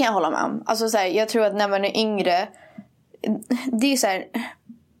 Nej, det kan jag hålla med om. Alltså så här, jag tror att när man är yngre, det är så här,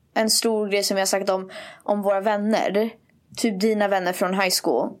 en stor grej som jag har sagt om våra vänner. Typ dina vänner från high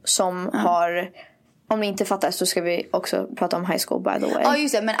school som har om ni inte fattar så ska vi också prata om high school, by the way. Ja,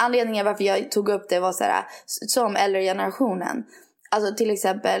 just det. Men anledningen varför jag tog upp det var så här, som äldre generationen. Alltså till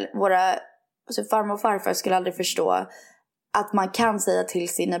exempel farmor och farfar skulle aldrig förstå att man kan säga till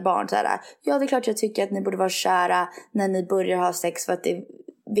sina barn så här: ja, det är klart jag tycker att ni borde vara kära när ni börjar ha sex för att det är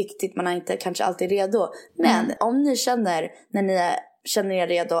viktigt, man är inte kanske alltid redo. Men om ni känner när ni känner er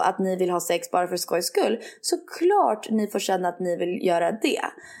redo att ni vill ha sex bara för skojs skull, så klart ni får känna att ni vill göra det.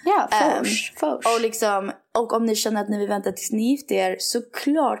 Ja, först. Och om ni känner att ni vill vänta tills ni gifter er, så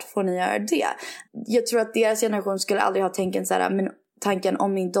klart får ni göra det. Jag tror att deras generation skulle aldrig ha tanken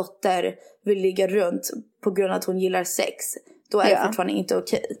om min dotter vill ligga runt på grund av att hon gillar sex, då är det fortfarande inte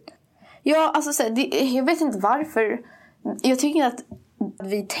okej. Ja, alltså jag vet inte varför. Jag tycker att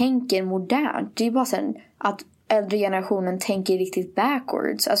vi tänker modernt. Det är bara så att äldre generationen tänker riktigt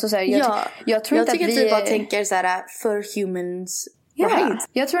backwards. Alltså jag tror inte att vi bara tänker så här för humans right.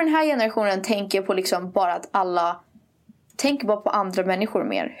 Jag tror den här generationen tänker på liksom bara att alla tänker bara på andra människor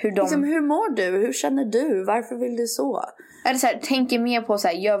mer. Hur mår du? Hur känner du? Varför vill du så? Eller så här, tänker mer på så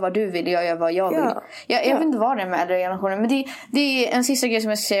här, gör vad du vill, jag gör vad jag vill. Jag vet inte vad det är med äldre generationen. Men det är en sista grej som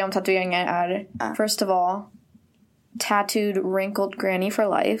jag ska säga om tatueringar är first of all, tattooed wrinkled granny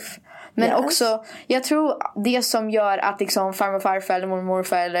for life. Men också, jag tror det som gör att liksom farmor och farfar eller mormor och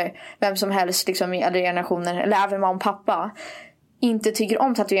morfar eller vem som helst liksom i äldre generationer, eller även mamma och pappa, inte tycker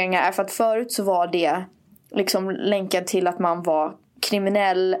om tatueringar är för att förut så var det liksom länkad till att man var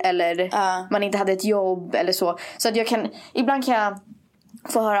kriminell eller man inte hade ett jobb eller så. Så att ibland kan jag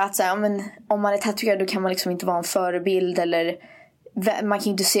få höra att så här, men om man är tatuerad då kan man liksom inte vara en förebild, eller man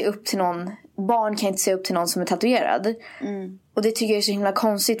kan inte se upp till någon, barn kan inte se upp till någon som är tatuerad. Och det tycker jag är så himla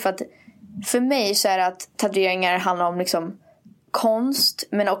konstigt, för att för mig så är det att tatueringar handlar om liksom konst,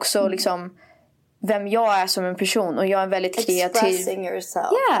 men också liksom vem jag är som en person, och jag är väldigt kreativ. Expressing yourself.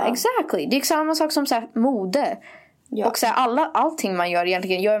 Yeah, exactly. Det är samma sak som så här, mode. Och så här, allting man gör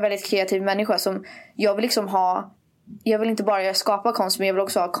egentligen. Jag är en väldigt kreativ människa som jag vill liksom jag vill inte bara skapa konst, men jag vill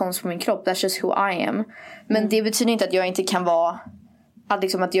också ha konst på min kropp. That's just who I am. Men det betyder inte att jag inte kan vara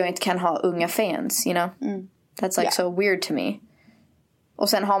att jag inte kan ha unga fans, you know. That's like so weird to me. Och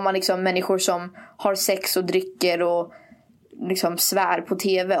sen har man liksom människor som har sex och dricker och liksom svär på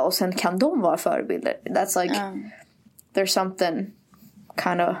tv, och sen kan de vara förebilder. That's like there's something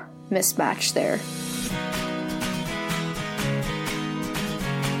kind of mismatched there.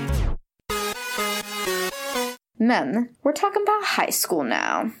 Men we're talking about high school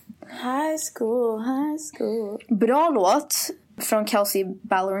now. High school. Bra låt från Kelsey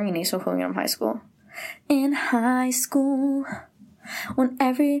Ballerini som sjunger om high school. In high school, when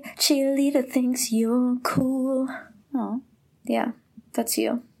every cheerleader thinks you're cool. Yeah, that's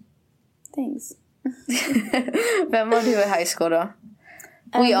you. Thanks. Vem var du i high school då?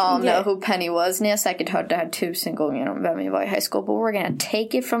 We all know who Penny was. Ni har säkert hört det här 1000 gånger om vem jag var i high school, but we're gonna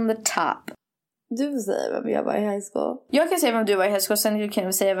take it from the top. Du säger vem jag var i high school. Jag kan säga vem du var i high school, sen du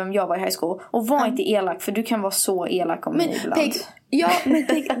kan säga vem jag var i high school. Och var inte elak, för du kan vara så elak om mig ibland.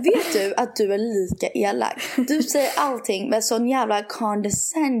 Vet du att du är lika elak? Du säger allting med sån jävla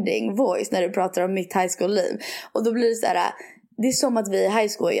condescending voice när du pratar om mitt high school-liv. Och då blir det så här, det är som att vi är i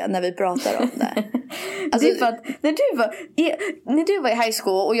high school igen när vi pratar om det. Alltså, det är för att när du var i high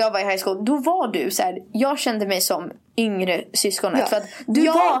school och jag var i high school, då var du så här, jag kände mig som yngre syskonet. För att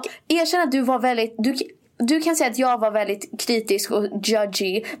erkänn att du var väldigt, du kan säga att jag var väldigt kritisk och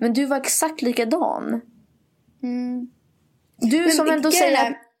judgy, men du var exakt likadan. Du men som ändå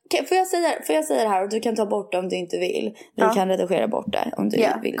säger... Får jag säga det här, och du kan ta bort det om du inte vill. Du kan redigera bort det om du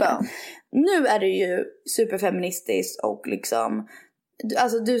vill det. Nu är det ju superfeministiskt och liksom,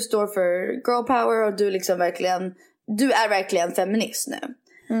 alltså du står för girl power och du liksom du är verkligen feminist nu.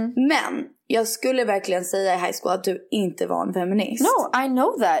 Men jag skulle verkligen säga i high school att du inte var en feminist. No, I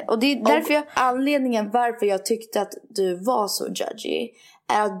know that. Och det är därför anledningen varför jag tyckte att du var så judgy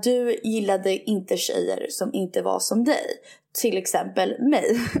är att du gillade inte tjejer som inte var som dig. Till exempel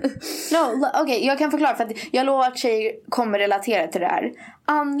mig. Okej, jag kan förklara, för att jag lovar att tjejer kommer relatera till det här.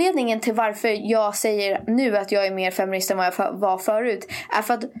 Anledningen till varför jag säger nu att jag är mer feminist än vad jag var förut är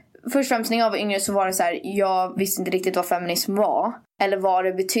för att först och främst när jag var yngre så var det så här, jag visste inte riktigt vad feminism var. Eller vad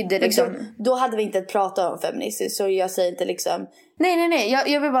det betydde liksom. Då hade vi inte pratat om feminism. Så jag säger inte liksom. Nej,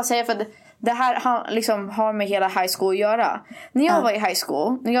 jag vill bara säga för att det här liksom har med hela high school att göra. När jag var i high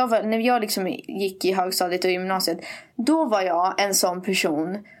school, när jag liksom gick i högstadiet och gymnasiet, då var jag en sån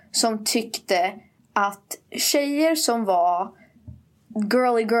person som tyckte att tjejer som var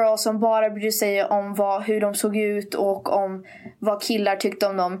girly girl, som bara brydde sig om hur de såg ut och om vad killar tyckte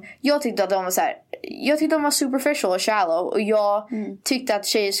om dem. Jag tyckte att de var så här, jag tyckte de var superficial och shallow, och jag tyckte att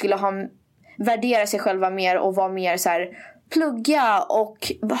tjejer skulle ha värdera sig själva mer och vara mer så här, plugga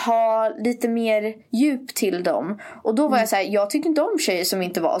och ha lite mer djup till dem. Och då var jag så här, jag tyckte inte om tjejer som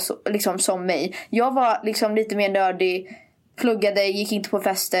inte var så, liksom som mig. Jag var liksom lite mer nördig, pluggade, gick inte på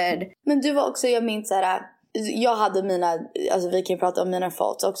fester. Men du var också, jag minns så här, jag hade mina, alltså vi kan ju prata om mina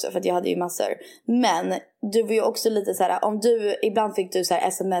faults också för att jag hade ju massor. Men du var ju också lite så här, om du, ibland fick du så här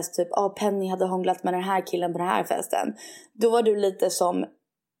sms typ, Penny hade hånglat med den här killen på den här festen. Då var du lite som,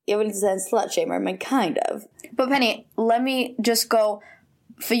 jag vill inte säga en slutshamer, men kind of. But Penny, let me just go.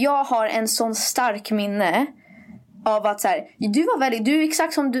 För jag har en sån stark minne av att så här, du är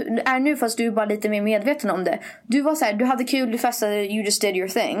exakt som du är nu, fast du är bara lite mer medveten om det. Du var så här, du hade kul, du festade, you just did your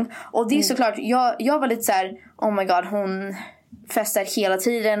thing. Och det är såklart, jag var lite så här, oh my god, hon festar hela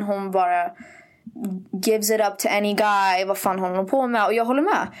tiden, hon bara gives it up to any guy, vad fan håller hon på med? Och jag håller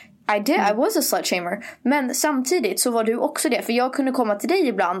med. I was a slut shamer. Men samtidigt så var du också det. För jag kunde komma till dig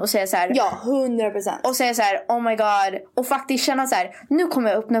ibland och säga så här. Ja, 100%. Och säga så här, oh my god. Och faktiskt känna så här, nu kommer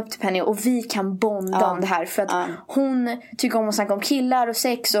jag öppna upp till Penny och vi kan bonda om det här. För att hon tycker om att snacka om killar och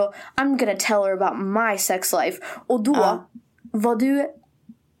sex. Och I'm gonna tell her about my sex life. Och då var du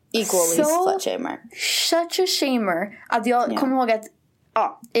equally slut shamer. Such a shamer. Att jag kommer ihåg att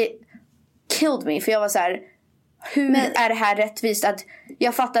it killed me. För jag var så här, hur är det här rättvist? Att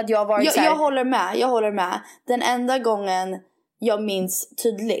jag fattar att jag var jag håller med. Den enda gången jag minns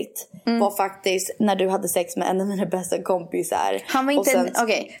tydligt var faktiskt när du hade sex med en av mina bästa kompisar. Han var inte,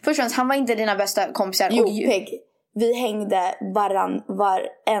 först och främst, han var inte dina bästa kompisar. Jo, Peg, vi hängde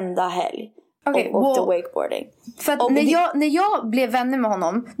varenda helg. Och åkte wakeboarding. För att när jag blev vänner med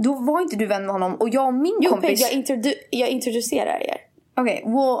honom, då var inte du vän med honom. Och jag och min kompis... Peg, jag introducerar er.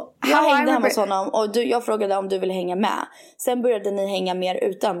 Jag hängde hemma hos honom och jag frågade om du ville hänga med. Sen började ni hänga mer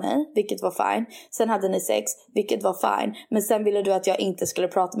utan mig, vilket var fine. Sen hade ni sex, vilket var fine. Men sen ville du att jag inte skulle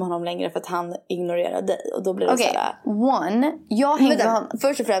prata med honom längre för att han ignorerade dig. Och då blev det sådär. Jag hängde med honom.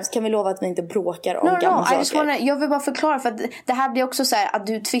 Först och främst, kan vi lova att vi inte bråkar om gamla saker? Jag vill bara förklara, för att det här blir också så här att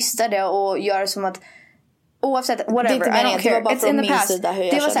du twistade och gör som att oavsett, whatever, det är inte I don't care. Det var bara It's från min sida hur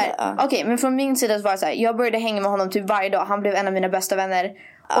jag det var kände. Okej, men från min sida var det så här, jag började hänga med honom typ varje dag. Han blev en av mina bästa vänner.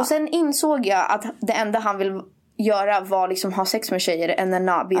 Och sen insåg jag att det enda han vill göra var liksom ha sex med tjejer and then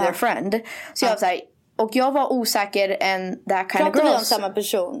not be their friend. Så jag var så här, och jag var osäker and that kind of girls. Pratar vi om samma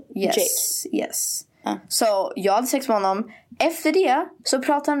person? Yes. Så jag hade sex med honom. Efter det så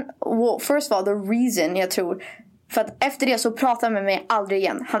pratade han, first of all, the reason jag tror, för att efter det så pratade han med mig aldrig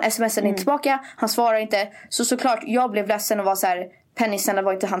igen. Han smsade inte tillbaka, han svarade inte. Så såklart, jag blev ledsen och var så här, Penny, snälla,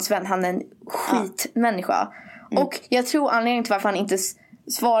 var inte hans vän, han är en skitmänniska. Och jag tror anledningen till varför han inte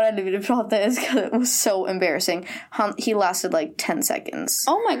svarade eller ville prata, it was so embarrassing. He lasted like 10 seconds.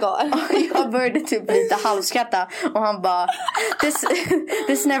 Oh my god. Jag började typ lite halvskratta. Och han bara,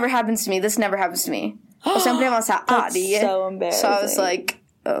 this never happens to me, this never happens to me. Och sen blev han så här arg. So embarrassing. So I was like,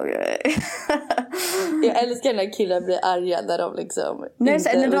 okay. Jag älskar när killar blir arga när de liksom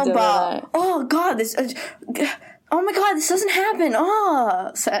när de bara, oh god, oh my god, this doesn't happen.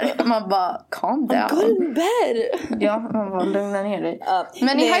 Så här, man bara, calm down. Go in bed. Ja, man bara, lugna ner dig.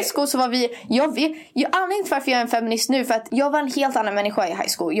 Men i high school så var vi, anledningen till varför jag är en feminist nu, för att jag var en helt annan människa i high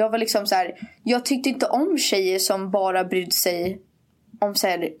school. Jag var liksom så här, jag tyckte inte om tjejer som bara brydde sig om så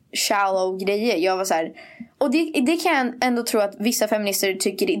här shallow grejer. Jag var så här, och det kan jag ändå tro att vissa feminister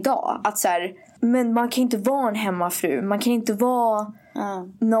tycker idag, att så här, men man kan inte vara en hemmafru, man kan inte vara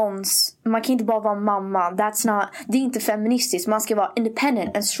man kan inte bara vara mamma. Det är inte feministiskt. Man ska vara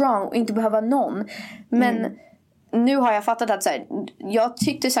independent and strong och inte behöva någon. Men nu har jag fattat att så här, jag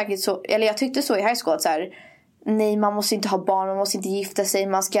tyckte så i high school att så här, nej, man måste inte ha barn, man måste inte gifta sig,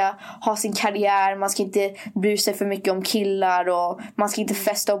 man ska ha sin karriär, man ska inte bry sig för mycket om killar, och man ska inte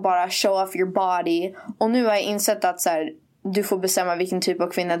festa och bara show off your body. Och nu har jag insett att så här, du får bestämma vilken typ av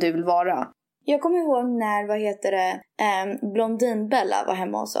kvinna du vill vara. Jag kommer ihåg när, Blondinbella var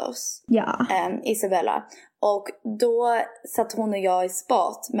hemma hos oss. Ja. Isabella. Och då satt hon och jag i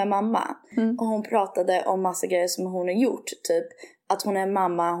spat med mamma. Och hon pratade om massa grejer som hon har gjort. Typ att hon är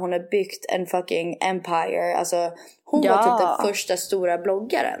mamma, hon har byggt en fucking empire. Alltså hon var typ den första stora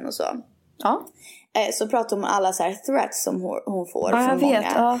bloggaren och så. Ja. Så pratar hon om alla så här threats som hon får från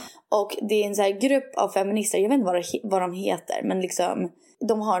många. Och det är en så här grupp av feminister, jag vet inte vad de heter, men liksom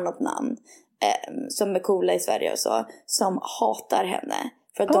de har något namn som är coola i Sverige och så, som hatar henne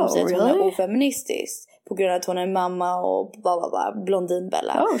för att de säger att hon är ofeministisk på grund av att hon är mamma och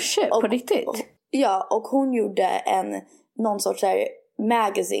Blondinbella. Oh shit, på riktigt? Ja, och hon gjorde någon sorts här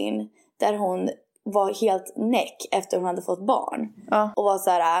magazine där hon var helt näck efter hon hade fått barn. Och var så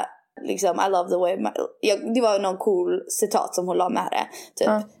här, liksom, I love the way det var någon cool citat som hon la med det. Typ,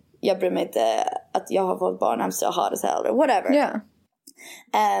 jag bryr mig inte att jag har fått barn, I'm still hot as hell, whatever. Yeah.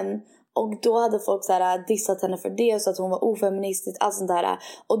 Och då hade folk så här dissat henne för det, så att hon var ofeministisk, allt sånt där.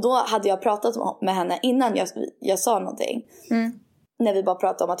 Och då hade jag pratat med henne innan jag sa någonting. När vi bara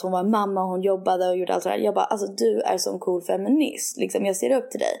pratade om att hon var mamma och hon jobbade och gjorde allt det där. Jag bara, alltså du är som cool feminist. Liksom, jag ser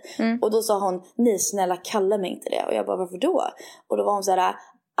upp till dig. Och då sa hon, nej snälla kalla mig inte det. Och jag bara, varför då? Och då var hon så här,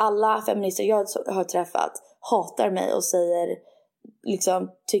 alla feminister jag har träffat hatar mig och säger, liksom,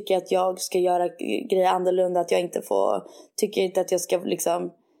 tycker att jag ska göra grejer annorlunda. Att jag inte får, tycker inte att jag ska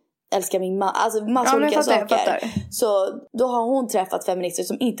liksom älska min mamma. Alltså massa olika saker. Så då har hon träffat feminister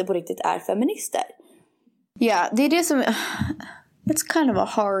som inte på riktigt är feminister. Ja, det är det som... It's kind of a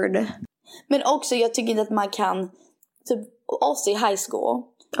hard... Men också, jag tycker inte att man kan... Typ, oss i high school...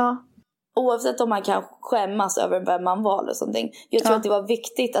 Ja. Oavsett om man kan skämmas över vem man var eller sånt. Jag tror att det var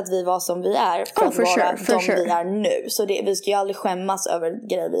viktigt att vi var som vi är. För att vara vi är nu. Så vi ska ju aldrig skämmas över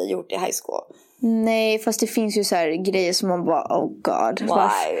grejer vi har gjort i high school. Nej, fast det finns ju så här grejer som man bara... Oh god.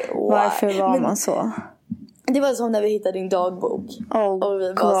 Varför var man så? Det var som när vi hittade din dagbok. Och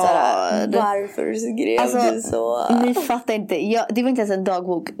vi bara såhär, varför skrev du så? Ni fattar inte. Det var inte ens en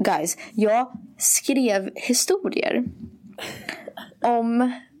dagbok, guys. Jag skrev historier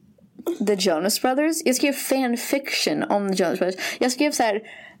om The Jonas Brothers. Jag skrev fanfiction om The Jonas Brothers. Jag skrev så här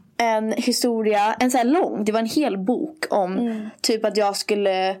en historia, en så här lång, det var en hel bok om typ att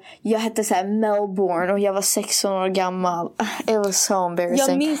jag hette så här Melbourne och jag var 16 år gammal. It was so embarrassing.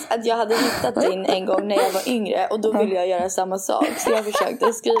 Jag minns att jag hade hittat din en gång när jag var yngre och då ville jag göra samma sak, så jag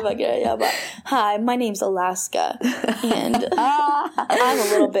försökte skriva grejer. Jag bara, hi, my name's Alaska and I'm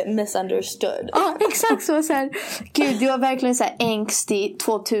a little bit misunderstood. Exakt så här. Gud, det var verkligen så här angsty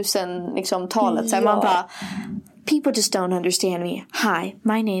 2000 liksom talet så här, man bara, people just don't understand me. Hi,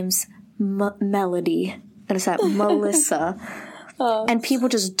 my name's Melody. Eller så här, Melissa. And people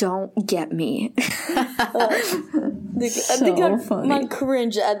just don't get me. Det är klart man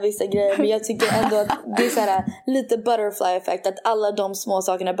cringe att vissa grejer, men jag tycker ändå att det är så här, lite butterfly effect, att alla de små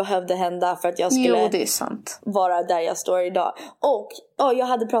sakerna behövde hända för att jag skulle det är sant. vara där jag står idag. Och jag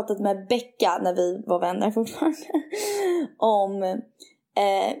hade pratat med Becca när vi var vänner fortfarande om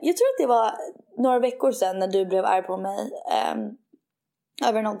jag tror att det var några veckor sedan när du blev arg på mig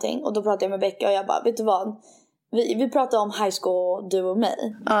över någonting. Och då pratade jag med Becca och jag bara, vet du vad? Vi pratade om high school, du och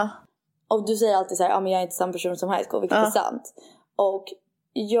mig. Och du säger alltid så här, men jag är inte samma person som high school, vilket är sant. Och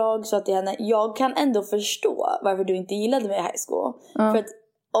jag sa till henne, jag kan ändå förstå varför du inte gillade mig i high school. För att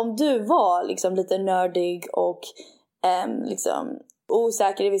om du var liksom lite nördig och liksom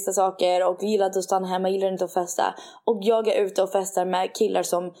osäker i vissa saker och gillade att stanna hemma, gillade inte att festa, och jag är ute och festar med killar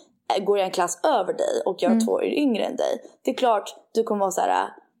som går i en klass över dig och jag är 2 år yngre än dig, det är klart du kommer vara så här,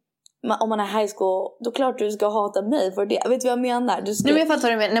 om man är high school, då klart du ska hata mig för det. Vet du vad jag menar? Nu jag fattar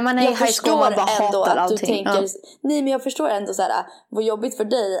vad du menar. När man är i high school man bara hatar allting. Nej, men jag förstår ändå så här, vad jobbigt för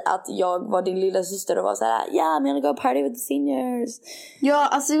dig att jag var din lilla syster och var så här, I'm gonna go party with the seniors. Ja,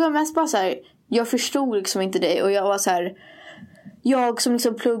 alltså det var mest bara så här, jag förstod liksom inte dig och jag var så här, jag som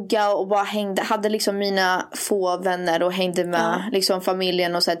liksom pluggade och bara hade liksom mina få vänner och hängde med liksom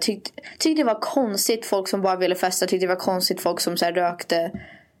familjen och så här, tyckte det var konstigt folk som bara ville festa, tyckte det var konstigt folk som så här rökte.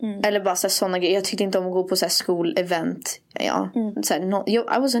 Eller bara sådana grejer. Jag tyckte inte om att gå på så här school-event. Så här,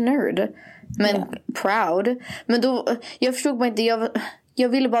 I was a nerd. Men proud. Men då, jag förstod bara inte. Jag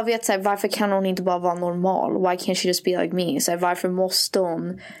ville bara veta så här, varför kan hon inte bara vara normal? Why can't she just be like me? Så här, varför måste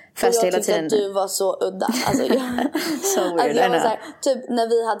hon festa hela tiden? Jag tyckte att du var så udda. Alltså, so weird. Alltså, jag var så här, typ när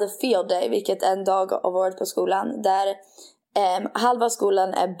vi hade field day, vilket en dag av året på skolan, där halva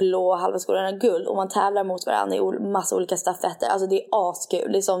skolan är blå, halva skolan är guld, och man tävlar mot varandra i massa olika stafetter. Alltså det är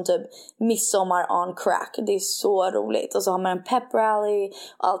askul. Det är som typ midsommar on crack. Det är så roligt. Och så har man en pep rally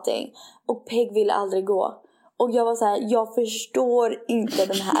och allting. Och Peg ville aldrig gå. Och jag var så här, jag förstår inte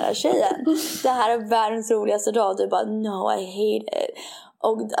den här tjejen. Det här är världens roligaste dag. Du bara, no, I hate it.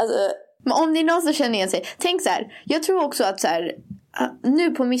 Och alltså, men om det är någon som känner igen sig, tänk så här, jag tror också att så här,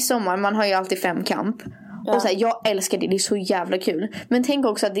 nu på midsommar, man har ju alltid 5 kamp. Och så här, jag älskar det, det är så jävla kul. Men tänk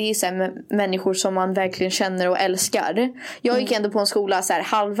också att det är så här, människor som man verkligen känner och älskar. Jag gick ändå på en skola så här,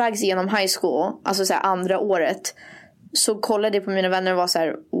 halvvägs genom high school, alltså så här, andra året. Så kollade jag på mina vänner och var så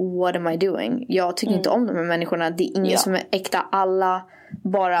här, what am I doing? Jag tycker inte om de här människorna. Det är ingen som är äkta. Alla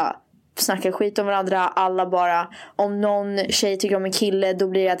bara snackar skit om varandra. Alla bara, om någon tjej tycker om en kille, då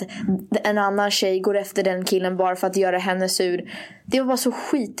blir det att en annan tjej går efter den killen bara för att göra henne sur. Det var bara så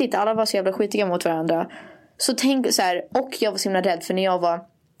skitigt. Alla var så jävla skitiga mot varandra. Så tänk så här, och jag var så himla rädd för när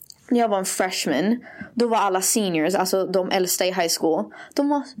jag var en freshman, då var alla seniors, alltså de äldsta i high school, de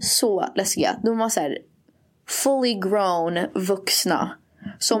var så läskiga. De var så här fully grown vuxna.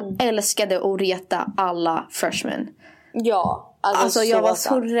 som älskade att reta alla freshmen. Ja, alltså jag var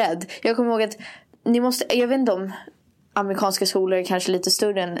så rädd. Jag kommer ihåg att jag vet inte om amerikanska skolor är kanske lite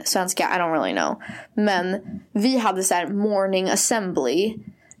större än svenska, I don't really know. Men vi hade så här morning assembly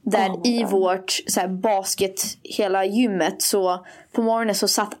där i vårt så här basket, hela gymmet, så på morgonen så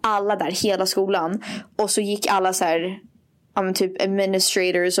satt alla där, hela skolan, och så gick alla så här, typ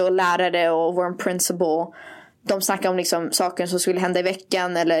administrators och lärare och vår principal, de snackade om liksom saker som skulle hända i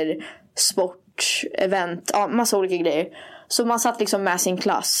veckan eller sportevent, massa olika grejer. Så man satt liksom med sin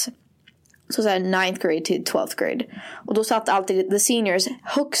klass, så här 9th grade till 12th grade. Och då satt alltid the seniors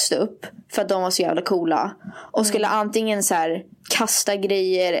högst upp för att de var så jävla coola. Och skulle antingen så här kasta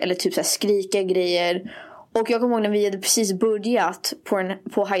grejer eller typ så här skrika grejer. Och jag kommer ihåg när vi hade precis börjat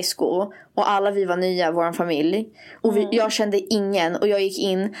på high school. Och alla vi var nya, vår familj. Och jag kände ingen. Och jag gick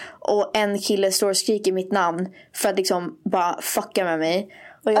in och en kille står och skriker mitt namn för att liksom bara fucka med mig.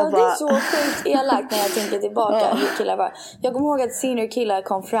 Och jag det är så sjukt elakt när jag tänker tillbaka. Killar bara, jag kommer ihåg att senior killar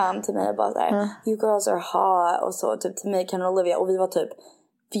kom fram till mig och bara såhär, you girls are hot. Och så typ till mig, Ken och Olivia. Och vi var typ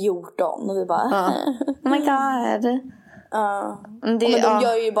 14. Och vi bara oh my god. Men de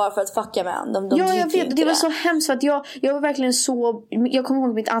gör ju bara för att fucka med en. Jag vet, det var så hemskt för att jag var verkligen så. Jag kommer ihåg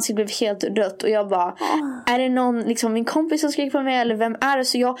att mitt ansikte blev helt rött. Och jag bara, är det någon liksom min kompis som skriker på mig, eller vem är det?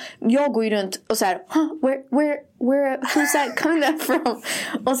 Så jag går ju runt och så här, where who's that coming that from?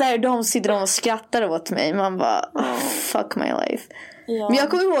 Och så här, de sitter och skrattar åt mig. Man bara, fuck my life. Ja. Men jag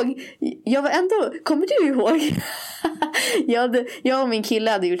kommer ihåg, jag var ändå, kommer du ihåg? jag och min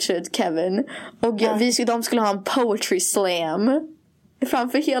kille hade gjort slut, Kevin. Och de skulle ha en poetry slam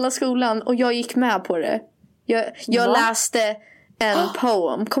framför hela skolan. Och jag gick med på det. Jag läste en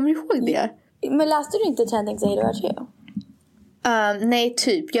poem. Kommer du ihåg det? Men läste du inte 10 Things I Hate About You? Nej,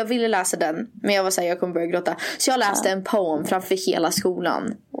 typ. Jag ville läsa den, men jag var såhär, jag kommer börja gråta. Så jag läste en poem framför hela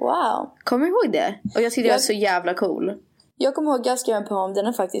skolan. Wow. Kommer du ihåg det? Och jag tyckte det var så jävla cool. Jag kommer ihåg, jag skrev en poem, den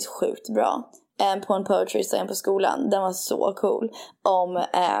är faktiskt sjukt bra. På en poetry slam på skolan. Den var så cool. Om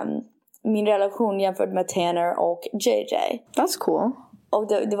min relation jämfört med Tanner och JJ. That's cool. Och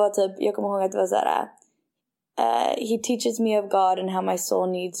det var typ, jag kommer ihåg att det var såhär, he teaches me of God and how my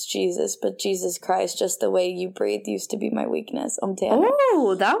soul needs Jesus, but Jesus Christ, just the way you breathe used to be my weakness. Om Tanner.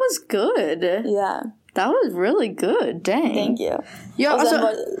 Oh, that was good. Yeah. That was really good. Dang. Thank you. Ja, och sen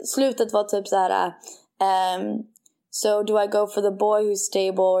slutet var typ såhär, so do I go for the boy who's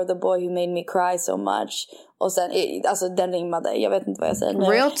stable or the boy who made me cry so much? Och sen, alltså den rimmade, jag vet inte vad jag säger nu.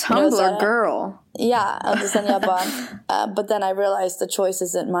 Real Tumblr girl. Ja, och sen jag bara but then I realized the choice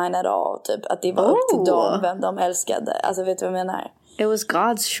isn't mine at all. Typ att det var upp till dem, vem de älskade. Alltså vet du vad jag menar? It was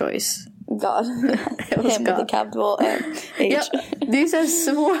God's choice. God. It was Him God. with a capital H. These are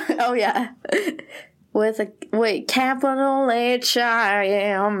small. Oh yeah. With capital H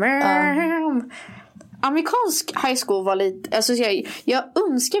I am. Amerikansk high school var lite, alltså jag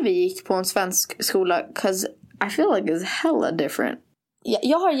önskar vi gick på en svensk skola, 'cause I feel like it's hella different.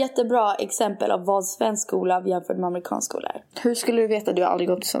 Jag har jättebra exempel av vad svensk skola jämfört med amerikansk skola är. Hur skulle du veta? Du har aldrig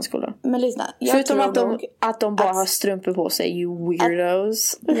gått till svensk skola. Men lyssna, förutom att de bara har strumpor på sig, you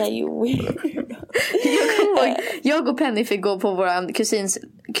weirdos. Ja, you weirdos. Jag och Penny fick gå på våran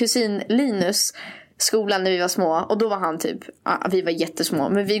kusin Linus skolan när vi var små. Och då var han typ, vi var jättesmå.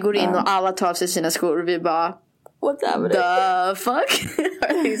 Men vi går in och alla tar av sig sina skor. Och vi bara, what's happening? The fuck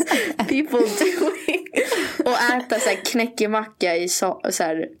are these people doing? Och äta så här knäckemacka i så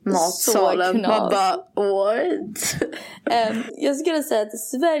här matsalen. Man bara, what? Jag skulle säga att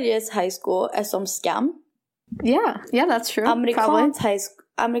Sveriges high school är som Skam. Yeah, that's true.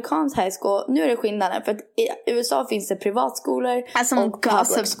 Amerikansk high school, nu är det skillnaden, för att i USA finns det privatskolor som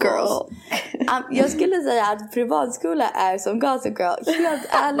Gossip Girl. Jag skulle säga att privatskola är som Gossip Girl. Helt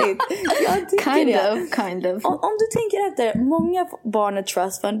ärligt, jag tycker kind of. Om du tänker efter, många barn är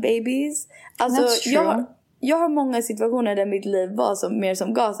trust fund babies. Alltså jag har många situationer där mitt liv var mer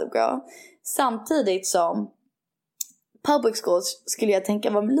som Gossip Girl. Samtidigt som public schools skulle jag tänka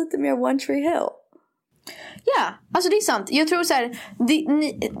var lite mer One Tree Hill. Ja, alltså det är sant. Jag tror så här,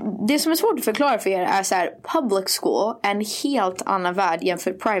 det som är svårt att förklara för er är så här, public school är en helt annan värld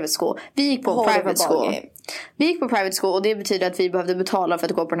jämfört med private school. Vi gick på private school och det betyder att vi behövde betala för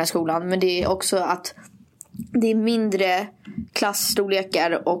att gå på den här skolan. Men det är också att det är mindre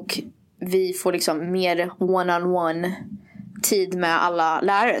klassstorlekar och vi får liksom mer one-on-one tid med alla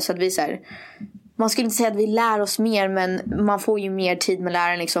lärare. Så att vi så här, man skulle inte säga att vi lär oss mer, men man får ju mer tid med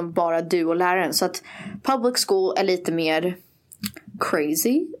läraren, liksom bara du och läraren. Så att public school är lite mer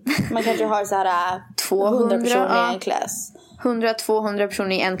crazy. Man kanske har så här 100 personer i en klass. 100-200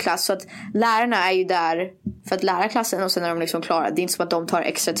 personer i en klass. Så att lärarna är ju där för att lära klassen. Och sen är de liksom klara. Det är inte som att de tar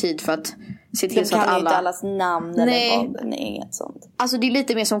extra tid för att se till så att alla... De kan ju inte allas namn eller inget sånt. Alltså det är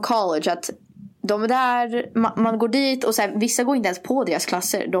lite mer som college. Att de är där, man går dit. Och så här, vissa går inte ens på deras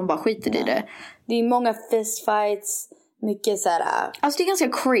klasser. De bara skiter i det. Det är många fistfights. Mycket så här... Alltså det är ganska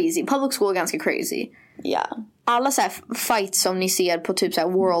crazy. Public school är ganska crazy. Ja. Alla så här fights som ni ser på typ så här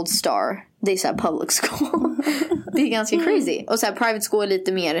World Star, det är så här public school. Det är ganska crazy. Och så här private school är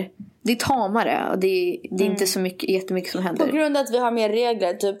lite mer, det är tamare. Och det är inte så mycket, jättemycket som händer. På grund av att vi har mer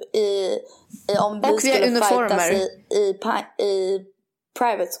regler typ om vi skulle fightas i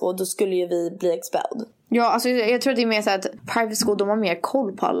private school, då skulle ju vi bli expelled. Ja, alltså jag tror att det är mer så att private school, de har mer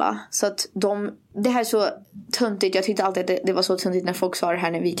koll på alla. Så att det här är så töntigt. Jag tyckte alltid att det var så töntigt när folk sa det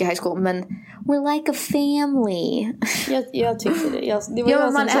här när vi gick i high school. Men we're like a family. Jag tyckte det. Det var jag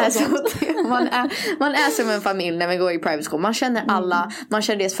som man är som en familj när man går i private school. Man känner alla. Man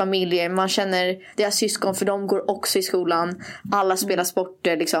känner deras familjer. Man känner deras syskon, för de går också i skolan. Alla spelar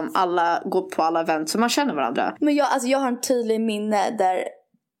sporter liksom. Alla går på alla event. Så man känner varandra. Men jag har en tydlig minne där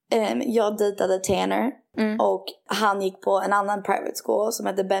jag dejtade Tanner. Och han gick på en annan private school som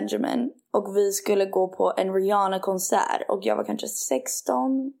heter Benjamin. Och vi skulle gå på en Rihanna-konsert. Och jag var kanske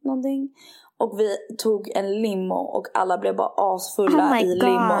 16 någonting. Och vi tog en limo. Och alla blev bara asfulla i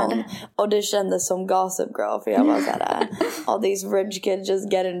limon. Och det kändes som Gossip Girl. För jag var såhär, all these rich kids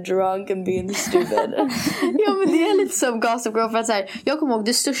just getting drunk and being stupid. Ja, men det är lite som Gossip Girl. För att så här, jag kommer ihåg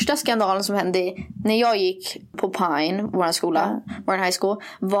det största skandalen som hände när jag gick på Pine, vår skola, vår high school,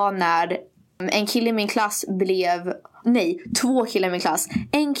 var när en kille i min klass blev... Nej, 2 killar i min klass.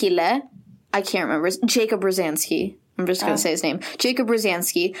 En kille, I can't remember, Jacob Brzezinski. I'm just gonna say his name. Jacob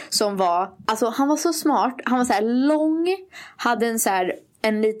Brzezinski, som var... Alltså, han var så smart. Han var så här lång. Hade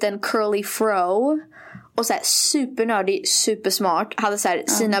en liten curly fro. Och så här supernördig, supersmart. Hade så här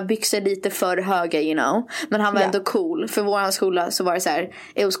sina byxor lite för höga, you know. Men han var ändå cool. För våran skola så var det så här...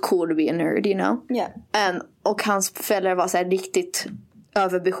 It was cool to be a nerd, you know. Och hans föräldrar var så här riktigt...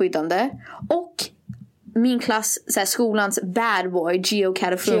 överbeskyddande. Och min klass, såhär, skolans bad boy Gio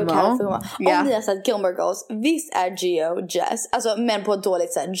Catafumo. Om ni har sett Gilmore Girls, visst är Gio Jess, alltså, men på ett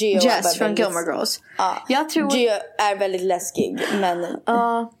dåligt sätt. Jess från Gilmore Girls. Jag tror Gio är väldigt läskig. Men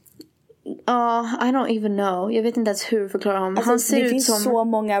I don't even know. Jag vet inte ens hur förklara honom. Alltså, han ser det finns så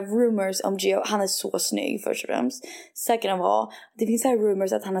många rumors om Gio. Han är så snygg först och främst. Second of all, det finns så här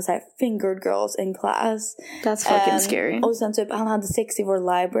rumors att han har så här fingered girls in class. That's fucking scary. Och sen typ han hade sex i vår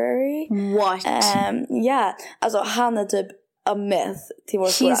library. What? Yeah. Alltså han är typ a myth till vår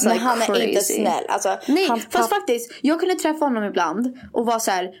skola. Men like han är crazy. inte snäll. Alltså, nej, fast faktiskt jag kunde träffa honom ibland och var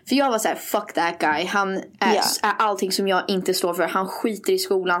så här, för jag var så här, fuck that guy. Han är allting som jag inte står för. Han skiter i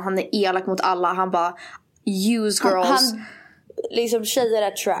skolan, han är elak mot alla. Han bara use girls. Han liksom, tjejer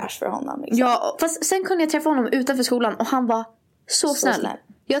är trash för honom liksom. Ja, fast sen kunde jag träffa honom utanför skolan och han var så snäll.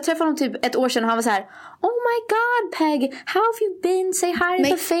 Jag träffade honom typ 1 år sedan och han var så här: oh my god Peg, how have you been? Say hi to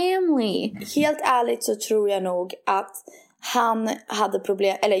the family. Helt ärligt så tror jag nog att han hade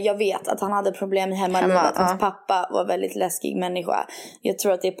problem, eller jag vet att han hade problem hemma. Att hans pappa var väldigt läskig människa. Jag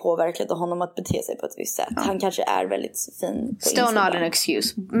tror att det påverkade honom att bete sig på ett visst sätt. Han kanske är väldigt fin på Still Instagram. not an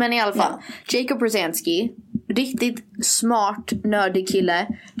excuse. Men i alla fall, Jacob Brzezinski, riktigt smart, nördig kille.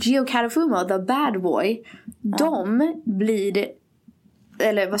 Gio Catafumo, the bad boy. De blir,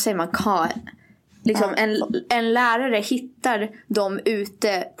 eller vad säger man, liksom en lärare hittar dem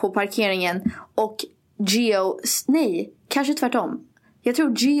ute på parkeringen. Och Gio, nej, kanske tvärtom. Jag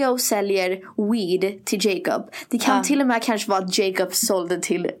tror Gio säljer weed till Jacob. Det kan till och med kanske vara att Jacob sålde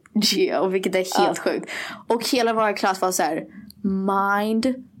till Gio, vilket är helt sjukt. Och hela vår klass var så här: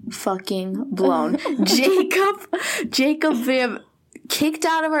 mind fucking blown. Jacob blev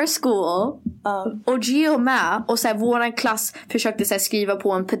kicked out of our school. Och Gio med. Och så här, våran klass försökte så här, skriva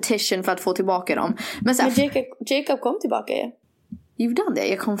på en petition för att få tillbaka dem. Men Jacob kom tillbaka ju. Gjorde han det?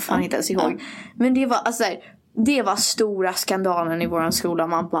 Jag kommer fan inte ens ihåg. Men det var alltså det var stora skandalen i våran skola.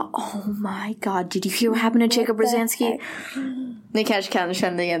 Man bara, oh my god, did you hear what happened to Jacob Brzezinski? Ni kanske kan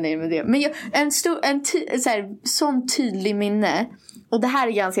känna igen er med det. Men sån tydlig minne. Och det här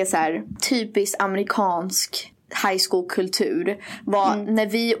är ganska så här typiskt amerikansk high school kultur. Var när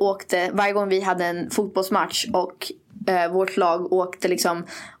vi åkte, varje gång vi hade en fotbollsmatch och vårt lag åkte liksom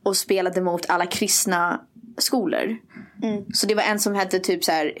och spelade mot alla kristna skolor. Så det var en som hette typ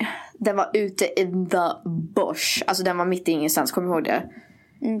så här, den var ute in the bush. Alltså den var mitt i ingenstans, kommer du ihåg det?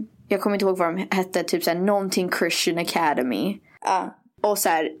 Jag kommer inte ihåg vad de hette, typ så här, någonting Christian Academy. Och så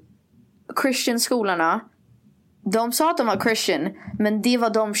här, Christian skolorna, de sa att de var Christian, men det var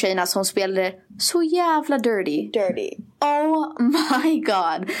de tjejerna som spelade så jävla dirty. Oh my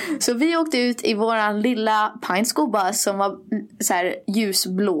god. Så vi åkte ut i våran lilla Pine School bus som var så här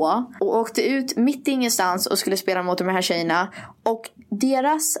ljusblå. Och åkte ut mitt i ingenstans och skulle spela mot de här tjejerna. Och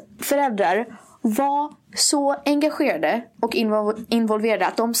deras föräldrar var så engagerade och involverade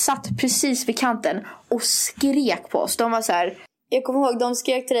att de satt precis vid kanten och skrek på oss. De var så här... Jag kommer ihåg, de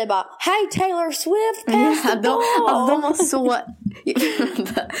skrek till dig bara, Hi Taylor Swift, pass the ball! De var så...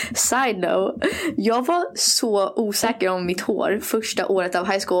 Side note, jag var så osäker om mitt hår första året av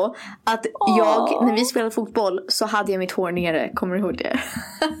high school att när vi spelade fotboll så hade jag mitt hår nere. Kommer du ihåg det?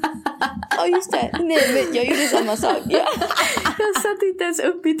 Ja, just det. Nej, men jag gjorde samma sak. Ja. Jag satte inte ens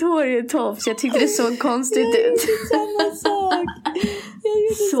upp mitt hår i en topp, så jag tyckte det såg konstigt ut. Jag gjorde samma sak.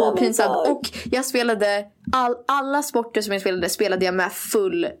 Så pinsamt. Och jag spelade alla sporter som jag spelade jag med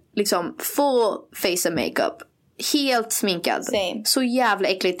full face and makeup. Helt sminkad. Same. Så jävla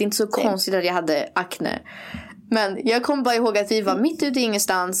äckligt. Det är inte så konstigt att jag hade akne. Men jag kommer bara ihåg att vi var mitt ute i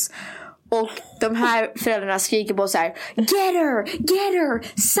ingenstans. Och de här föräldrarna skriker på så här: Get her,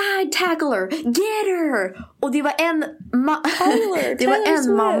 side tackler, get her. Och det var en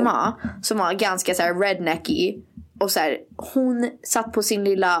mamma som var ganska så här rednecky. Och så här, hon satt på sin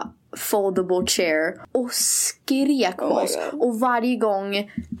lilla foldable chair och skrek på oss. Och varje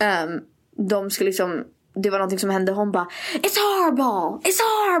gång de skulle det var någonting som hände, hon bara, It's our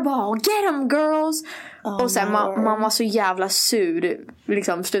ball, get them girls. Och sen man var så jävla sur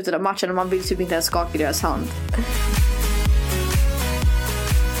slutet av matchen och man vill typ inte ens skaka deras hand.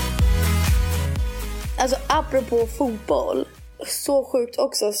 Alltså apropå fotboll, så sjukt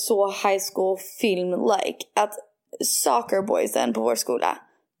också, så high school film-like, att soccer boysen på vår skola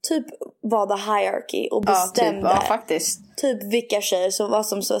typ var the hierarchy och bestämde typ vilka tjejer som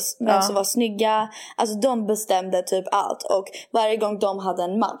var snygga. Alltså de bestämde typ allt. Och varje gång de hade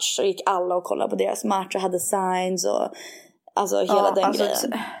en match så gick alla och kollade på deras match och hade signs och hela den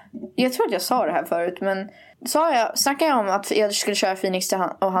grejen. Jag tror att jag sa det här förut, men snackade jag om att jag skulle köra Phoenix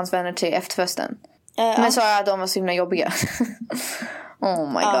och hans vänner till efterfesten? Men sa jag att de var så himla jobbiga. Oh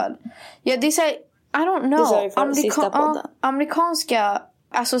my god. Ja, det är så, I don't know. Amerikanska,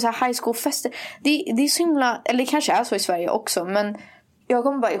 alltså så här high school fester, det är så himla, eller kanske är så i Sverige också, men jag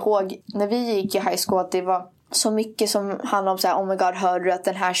kommer bara ihåg när vi gick i high school att det var så mycket som handlade om så här, oh my god, hörde du att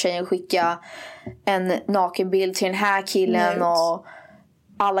den här tjejen skickade en nakenbild till den här killen? Och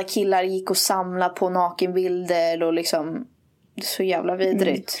alla killar gick och samlade på nakenbilder och så jävla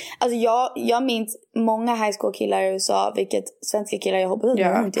vidrigt. Alltså jag minns många high school killar i USA, vilket svenska killar jag hoppas att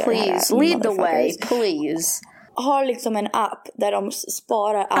de inte gör det här. Please, lead the way, please. Har en app där de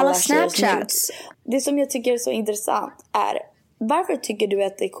sparar alla Snapchats. Det som jag tycker är så intressant är, varför tycker du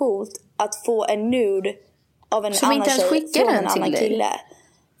att det är coolt att få en nude av en annan tjej från en annan kille?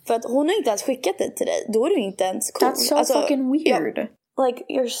 För att hon har inte ens skickat det till dig. Då är du inte ens cool. That's so fucking weird.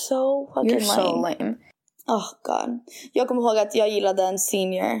 You're so fucking lame. Oh god. Jag kommer ihåg att jag gillade en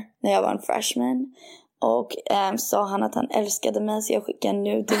senior när jag var en freshman. Och sa han att han älskade mig, så jag skickade en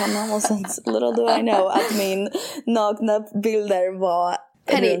nude till honom. Och sen little do I know att min nakna bilder var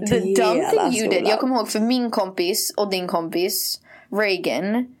Penny, the dumb thing you did. Jag kommer ihåg för min kompis och din kompis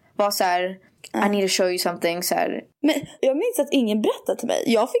Reagan var så här, I need to show you something så här. Men jag minns att ingen berättade till mig.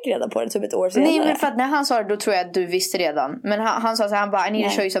 Jag fick reda på det typ ett år senare. Nej, men för att när han sa det, då tror jag att du visste redan. Men han sa så här, han bara, I need to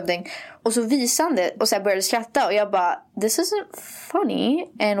show you something. Och så visade han det och så började skratta. Och jag bara, this isn't funny.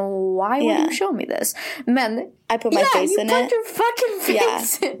 And why would you show me this? Men I put my face in it. Yeah, you put your fucking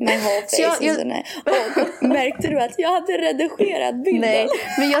face in it. My whole face is in it. Och märkte du att jag hade redigerat bilden? Nej,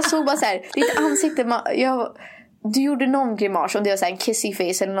 men jag såg bara så här, ditt ansikte, du gjorde någon grimas om det var så här en kissy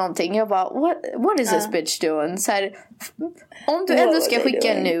face eller någonting. Jag bara, what is this bitch doing? Så här, om du ändå ska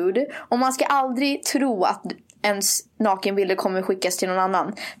skicka en nude, och man ska aldrig tro att ens nakenbilder kommer skickas till någon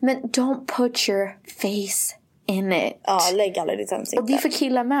annan, men don't put your face in it. Ja, lägg aldrig ditt ansikte. Och det är för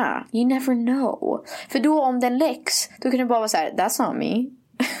killar med. You never know. För då om den läcks, då kan du bara vara så här, that's not me. I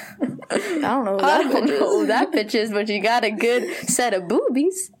don't know that bitches, but you got a good set of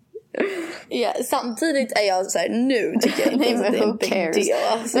boobies. Ja, samtidigt är jag så här, nu tycker jag inte att det är en big deal.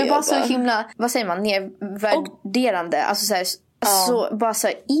 Alltså, men bara så himla, vad säger man, nedvärderande. Alltså så här, så bara så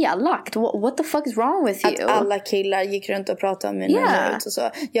elakt. What the fuck is wrong with you? Att alla killar gick runt och pratade om mina nudes och så.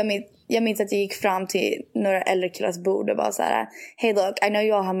 Jag minns att jag gick fram till några äldre killars bord och bara så här, hey look, I know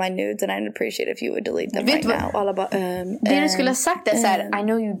you all have my nudes and I'd appreciate if you would delete them right now. Och alla bara, det du skulle ha sagt är så här, I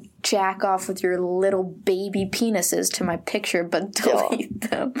know you jack off with your little baby penises to my picture, but delete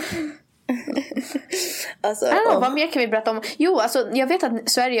them. Alltså, vad mer kan vi berätta om? Jo, alltså jag vet att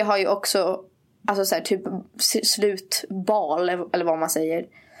Sverige har ju också, alltså så här, typ slutbal eller vad man säger.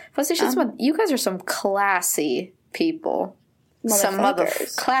 Fast det känns som att you guys are some classy people. Some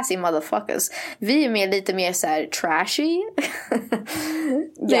classy motherfuckers. Vi är lite mer så här trashy.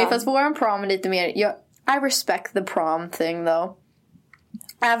 Nej, fast våran prom är lite mer... I respect the prom thing though.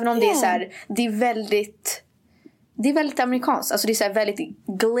 Även om det är så här, det är väldigt amerikanskt. Alltså det är så här väldigt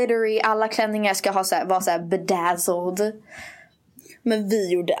glittery. Alla klänningar ska ha vara så här bedazzled. Men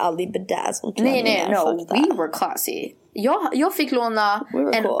vi gjorde aldrig bedazzled klänningar. Nej, we were classy. Jag fick låna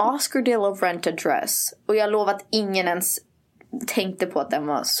en Oscar de la Renta dress. Och jag lovar att ingen ens tänkte på att den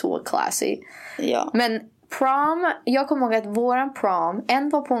var så classy. Ja. Men prom, jag kommer ihåg att våran prom, en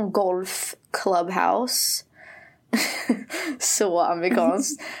var på en golf clubhouse. Så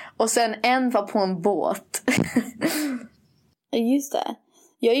amerikanskt. Och sen en var på en båt. Just det.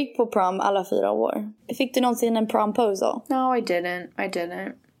 Jag gick på prom alla 4 år. Fick du någonsin en promposal? No, I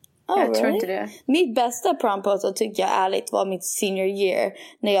didn't. Jag tror inte det. Mitt bästa promposal tycker jag ärligt var mitt senior year.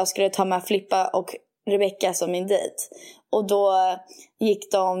 När jag skulle ta med Flippa och Rebecca som min dejt. Och då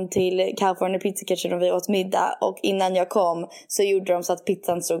gick de till California Pizza Kitchen och vi åt middag. Och innan jag kom så gjorde de så att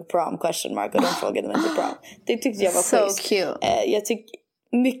pizzan stod prom ? Och de frågade mig till prom. Det tyckte jag var schysst. Cute. Jag tycker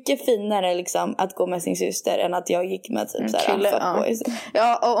mycket finare liksom att gå med sin syster än att jag gick med typ såhär fuckboys.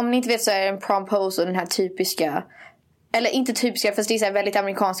 Ja, och om ni inte vet så är en promposal den här typiska... Eller inte typiska, fast det är så här väldigt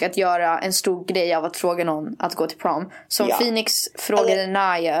amerikanskt att göra en stor grej av att fråga någon att gå till prom. Som Phoenix frågade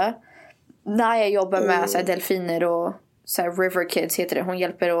Naya. Naya jobbar med så här delfiner och så här river kids heter det. Hon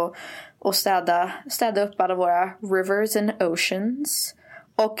hjälper att städa upp alla våra rivers and oceans.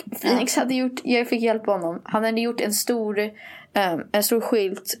 Och Phoenix jag fick hjälpa honom. Han hade gjort en stor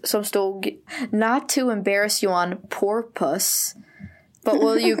skylt som stod "Not to embarrass you on porpoise, but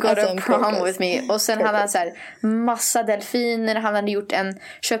will you go to prom with me?" Och sen hade han så här massa delfiner. Han hade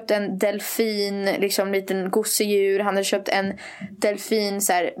köpt en delfin, liksom liten gosedjur. Han hade köpt en delfin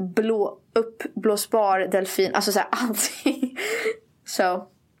så här uppblåsbar delfin. Alltså så här allting. So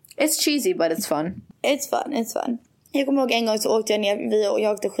it's cheesy but it's fun. It's fun. Jag kommer ihåg en gång så åkte jag ner.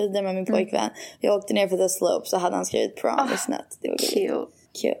 Jag åkte skidor med min pojkvän. Jag åkte ner för the slope. Så hade han skrivit prom i snett. Det var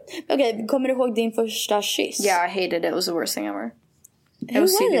cute. Okej, kommer du ihåg din första kyss? Yeah, I hated it. It was the worst thing ever. It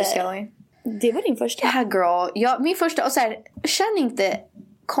was serious, Kelly. Det var din första? Yeah, girl. Ja, min första. Och så här, känn inte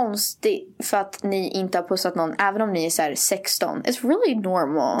konstigt för att ni inte har pussat någon. Även om ni är så här 16. It's really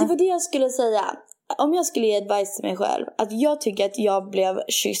normal. Det var det jag skulle säga. Om jag skulle ge advice till mig själv, att jag tycker att jag blev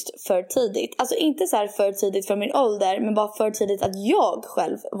kysst för tidigt. Alltså inte så här för tidigt för min ålder, men bara för tidigt att jag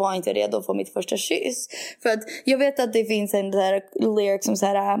själv var inte redo för mitt första kyss. För att jag vet att det finns en där lyric som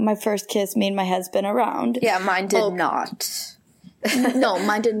säger my first kiss made my head's been around. Yeah, mine did not.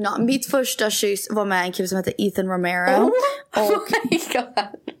 No, mine did not. Mitt första kyss var med en kille som heter Ethan Romero. Oh my god.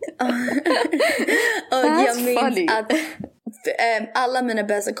 Och jag minns att alla mina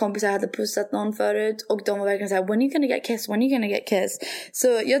bästa kompisar hade pussat någon förut. Och de var verkligen såhär, when you gonna get kiss?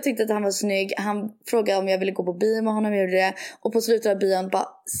 Så jag tyckte att han var snygg. Han frågade om jag ville gå på bio med honom. Jag gjorde det. Och på slutet av bion bara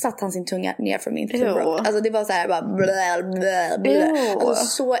satt han sin tunga ner för min throat. Alltså det var såhär bara blä. Alltså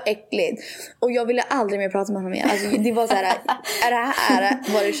så äckligt. Och jag ville aldrig mer prata med honom igen. Alltså det var såhär, är det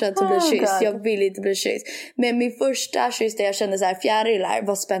här vad det känns att bli kysst? Jag vill inte bli kysst. Men min första kyss där jag kände såhär fjärilar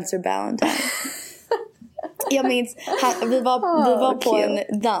var Spencer Valentine. Jag minns, vi var på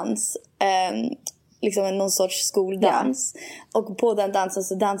en dans, liksom någon sorts skoldans. Och på den dansen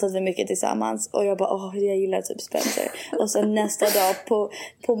så dansade vi mycket tillsammans. Och jag bara, jag gillar typ Spencer. Och sen nästa dag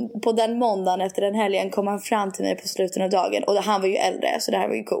på den måndagen efter den helgen kom han fram till mig på slutet av dagen. Och han var ju äldre, så det här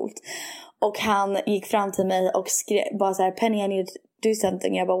var ju coolt. Och han gick fram till mig och skrev bara så här, Penny, I need to do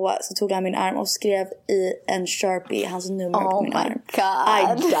something. Jag bara, what? Så tog han min arm och skrev i en Sharpie hans nummer på min arm.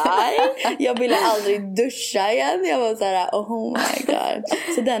 God. I died. Jag ville aldrig duscha igen. Jag var så här, oh my god.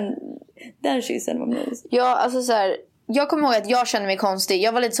 Så den kyssen var mys. Ja, alltså så här, jag kommer ihåg att jag kände mig konstig.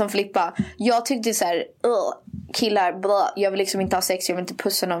 Jag var lite som Flippa. Jag tyckte så här, killar, blah. Jag vill liksom inte ha sex, jag vill inte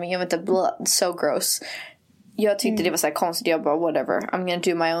pussa någon, jag vill inte, blah, so gross. Jag tyckte det var så här konstigt. Jag bara, whatever, I'm gonna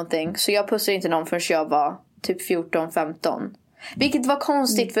do my own thing. Så jag pussade inte någon förrän jag var typ 14-15. Vilket var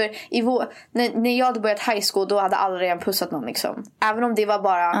konstigt för när jag hade börjat high school, då hade alla redan pussat någon liksom. Även om det var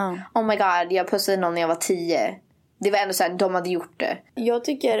bara oh my god, jag pussade någon när jag var 10. Det var ändå så här, de hade gjort det. Jag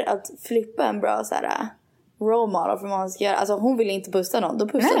tycker att Flippa är en bra så här role model för vad man ska göra. Alltså hon ville inte pussa någon, då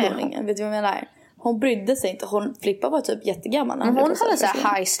pussade hon ingen. Vet du vad jag menar? Hon brydde sig inte. Flippa var typ jättegammal. Men hon hade så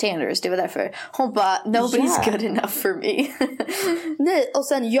här high standards. Det var därför. Hon bara, nobody's good enough for me. Nej, och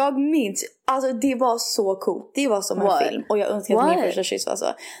sen jag minns, alltså det var så coolt. Det var som en film. Och jag önskar att min första kyss var så.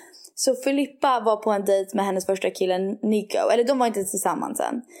 Så Filippa var på en dejt med hennes första killen Nico. Eller de var inte tillsammans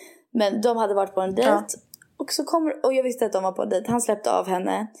än. Men de hade varit på en dejt. Och så kommer, och jag visste att de var på dejt. Han släppte av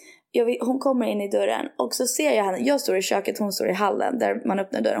henne. Hon kommer in i dörren. Och så ser jag henne. Jag står i köket, hon står i hallen där man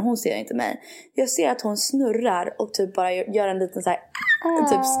öppnar dörren. Hon ser inte mig. Jag ser att hon snurrar och typ bara gör en liten så här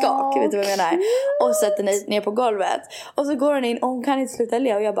typ skak, vet du vad jag menar? Och sätter ner på golvet. Och så går hon in och hon kan inte sluta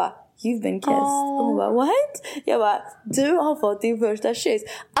le. Och jag bara, you've been kissed. Och hon bara, what? Jag bara, du har fått din första kyss.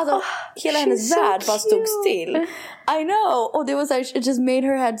 Alltså hela hennes värld bara stod still. I know. Och det var så här, it just made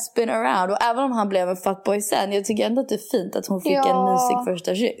her head spin around. Och även om han blev en fuckboy sen, jag tycker ändå att det är fint att hon fick en mysig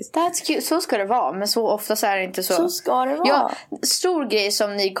första kyss. That's cute. Så ska det vara. Men så ofta så är det inte så. Så ska det vara. Stor grej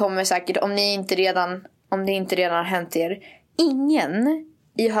som ni kommer säkert, om det inte redan har hänt er. Ingen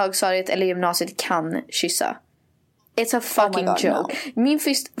i högstadiet eller gymnasiet kan kyssa. It's a fucking joke. No. Min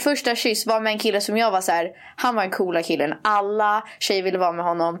första kyss var med en kille som jag var så här. Han var en coola killen. Alla tjejer ville vara med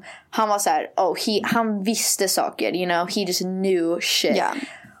honom. Han var så här, han visste saker, you know, he just knew shit. Yeah.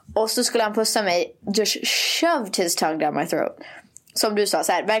 Och så skulle han pussa mig, just shoved his tongue down my throat. Som du sa,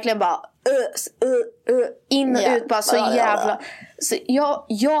 så här, verkligen bara in och ut, bara så jävla. Så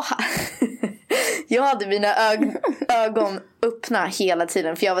jag hade mina ögon öppna hela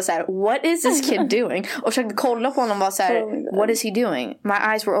tiden. För jag var så här, what is this kid doing? Och försökte kolla på honom och var så här, what is he doing?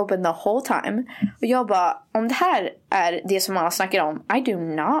 My eyes were open the whole time. Och jag bara, om det här är det som alla snackar om, I do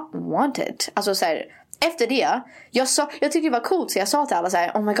not want it. Alltså så här, efter det, jag tyckte det var coolt. Så jag sa till alla så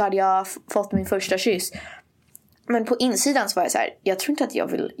här, oh my god, jag har fått min första kyss. Men på insidan så var jag så här, jag tror inte att jag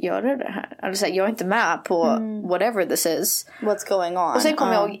vill göra det här. Alltså jag är inte med på whatever this is. What's going on? Och sen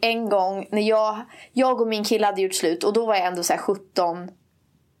kom jag ihåg en gång när jag och min kille hade gjort slut. Och då var jag ändå så här 17.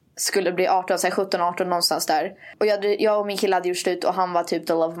 Skulle bli 18, så här 17-18 någonstans där. Och jag och min kille hade gjort slut. Och han var typ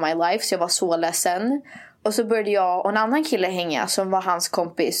the love of my life. Så jag var så ledsen. Och så började jag och en annan kille hänga. Som var hans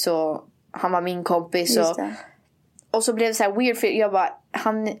kompis. Och han var min kompis. Och så blev det så här weird. För jag bara,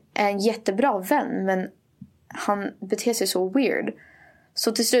 han är en jättebra vän. Men han beter sig så weird.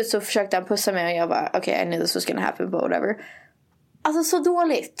 Så till slut så försökte han pussa mig. Och jag bara, okay, I knew this was gonna happen, but whatever. Alltså så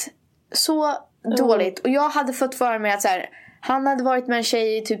dåligt. Så dåligt. Och jag hade fått för mig att så här, han hade varit med en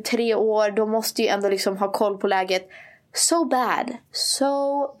tjej i typ 3 år. Då måste ju ändå liksom ha koll på läget. So bad.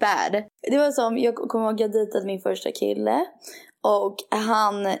 So bad. Det var som, jag kommer ihåg, jag dejtade min första kille. Och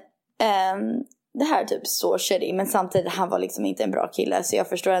han det här är typ så shitty. Men samtidigt, han var liksom inte en bra kille. Så jag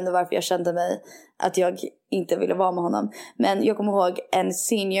förstår ändå varför jag kände mig att jag inte ville vara med honom. Men jag kommer ihåg en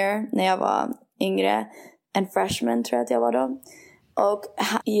senior när jag var yngre. En freshman tror jag att jag var då. Och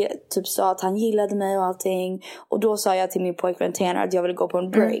han typ sa att han gillade mig och allting. Och då sa jag till min pojkvän Tanner att jag ville gå på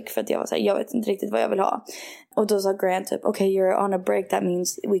en break. För att jag var så här, jag vet inte riktigt vad jag vill ha. Och då sa Grant typ, okay, you're on a break, that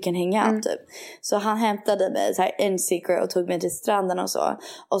means we can hang out typ. Så han hämtade mig så här in secret och tog mig till stranden och så.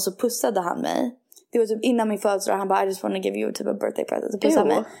 Och så pussade han mig. Det var typ innan min födelsedag. Han bara, I just want to give you typ a birthday present. Och pussade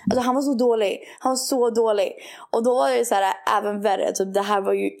mig. Alltså han var så dålig. Han var så dålig. Och då var det så här, även värre. Typ, det här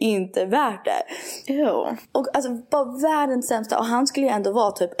var ju inte värt det. Och alltså bara världens sämsta. Och han skulle ju ändå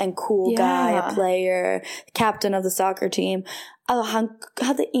vara typ en cool guy, a player, captain of the soccer team. Alltså han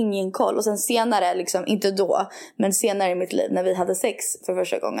hade ingen koll. Och sen senare, liksom, inte då, men senare i mitt liv, när vi hade sex för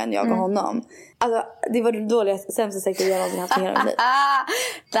första gången, jag och honom. Alltså det var det dåligaste, sämsta sexet jag någonsin haft i hela mitt liv.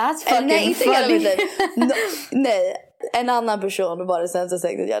 That's fucking funny. Nej, en annan person var det sämsta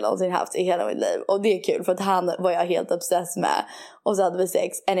sexet jag någonsin haft i hela mitt liv. Och det är kul för att han var jag helt obsessed med. Och så hade vi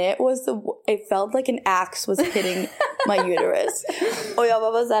sex. And it felt like an axe was hitting my uterus. Och jag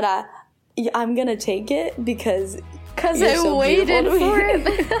var bara såhär, I'm gonna take it because I so waited for it.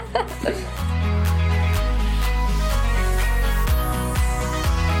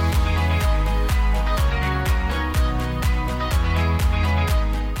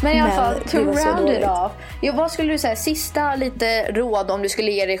 Men i alla fall, to round it off. Vad skulle du säga, sista lite råd om du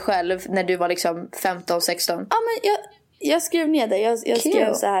skulle ge dig själv när du var liksom 15-16? Ja, men jag skrev ner det. Jag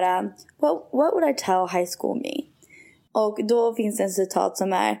skrev så här, what would I tell high school me? Och då finns det en citat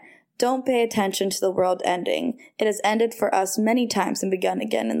som är, don't pay attention to the world ending. It has ended for us many times and begun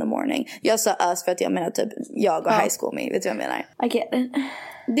again in the morning. Jag sa us för att jag menar typ jag och high school me. Vet du vad jag menar? I get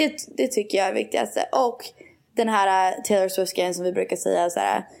it. Det tycker jag är viktigaste. Och den här Taylor Swift-grejen som vi brukar säga så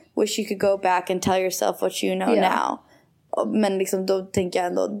här, wish you could go back and tell yourself what you know now. Men liksom då tänker jag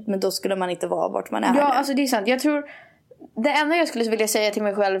ändå, men då skulle man inte vara vart man är. Ja, alltså det är sant. Jag tror det enda jag skulle vilja säga till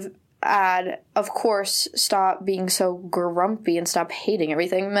mig själv är, of course, stop being so grumpy and stop hating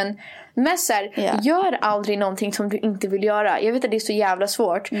everything. Men mest såhär, gör aldrig någonting som du inte vill göra. Jag vet att det är så jävla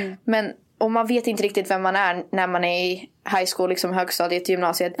svårt. Men och man vet inte riktigt vem man är när man är i high school, liksom högstadiet,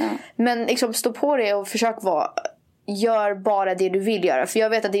 gymnasiet. Men liksom stå på det och försök gör bara det du vill göra. För jag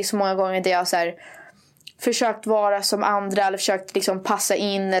vet att det är så många gånger där jag så här, försökt vara som andra eller försökt liksom passa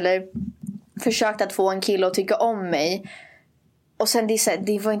in eller försökt att få en kille att tycka om mig. Och sen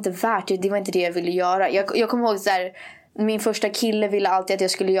det var inte värt det. Det var inte det jag ville göra. Jag kommer ihåg så här, min första kille ville alltid att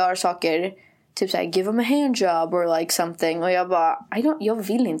jag skulle göra saker. Typ såhär, give him a handjob or like something. Och jag bara, jag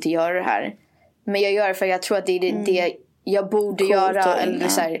vill inte göra det här. Men jag gör det för jag tror att det är det jag borde coolt göra. Eller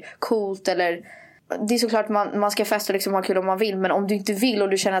så här, coolt eller... Det är såklart man ska festa och liksom ha kul om man vill. Men om du inte vill och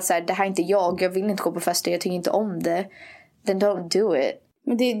du känner att så här, det här är inte jag vill inte gå på fester, jag tycker inte om det, then don't do it.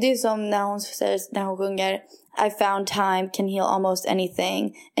 Men det är som när hon sjunger I found time can heal almost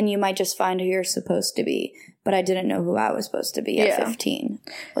anything and you might just find who you're supposed to be, but I didn't know who I was supposed to be at 15.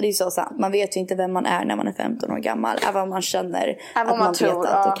 Och det är så sant, man vet ju inte vem man är när man är 15 år gammal, även om man känner att man tror,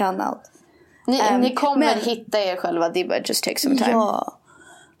 vet allt och kan allt. Ni kommer hitta er själva, det bara just take some time. Ja.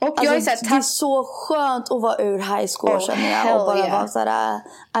 Och alltså, jag är det är så skönt att vara ur high school, känner jag. Och bara vara såhär,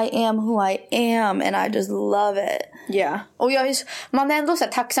 I am who I am and I just love it. Ja, yeah. Och man är ändå så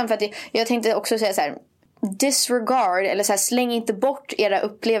här tacksam för att jag tänkte också säga så här, disregard eller så här, släng inte bort era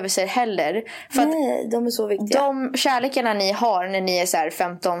upplevelser heller. För nej, de är så viktiga. De kärlekarna ni har när ni är så här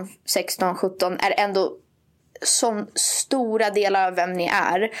 15, 16, 17 är ändå som stora delar av vem ni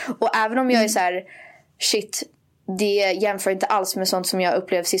är. Och även om jag är så här, shit, det jämför inte alls med sånt som jag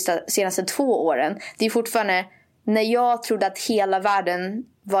upplevt senaste 2 åren. Det är fortfarande, när jag trodde att hela världen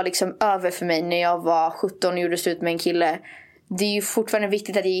var liksom över för mig när jag var 17 och gjorde slut med en kille. Det är ju fortfarande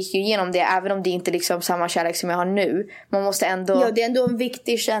viktigt att jag gick igenom det, även om det inte är liksom samma kärlek som jag har nu. Man måste ändå... Ja, det är ändå en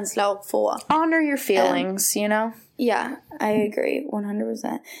viktig känsla att få. Honor your feelings, you know? Yeah, I agree,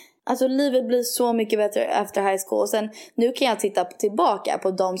 100%. Alltså livet blir så mycket bättre efter high school. Och sen nu kan jag titta tillbaka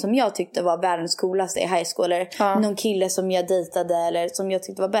på de som jag tyckte var världens coolaste i high school. Eller någon kille som jag dejtade eller som jag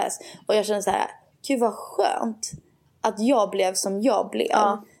tyckte var bäst. Och jag känner så här, gud vad skönt att jag blev som jag blev.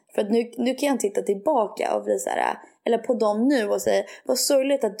 För att nu kan jag titta tillbaka och bli så här, eller på dem nu och säga, vad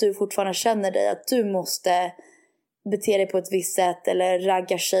sorgligt att du fortfarande känner dig att du måste bete dig på ett visst sätt. Eller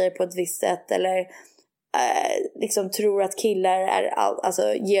ragga tjejer på ett visst sätt. Eller... liksom tror att killar är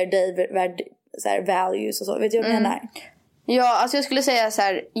alltså ger dig så här, values och så. Vet du vad jag menar? Ja, alltså jag skulle säga så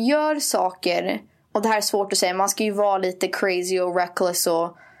här, gör saker, och det här är svårt att säga, man ska ju vara lite crazy och reckless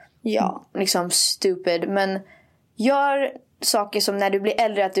och liksom stupid, men gör saker som när du blir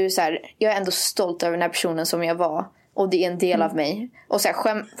äldre att du är så här, jag är ändå stolt över den här personen som jag var, och det är en del av mig, och så här,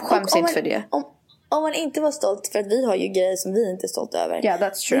 skäms inte för det. Om man inte var stolt, för att vi har ju grejer som vi inte är stolta över. Yeah,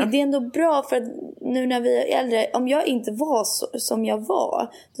 that's true. Det är ändå bra, för att nu när vi är äldre, om jag inte var som jag var,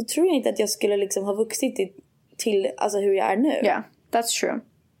 då tror jag inte att jag skulle liksom ha vuxit till alltså hur jag är nu. Yeah, that's true.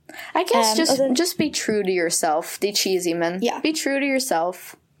 I guess just be true to yourself. Det är cheesy, men be true to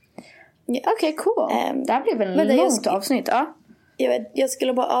yourself. Yeah. Okej, cool. Det här blev en långt avsnitt. Jag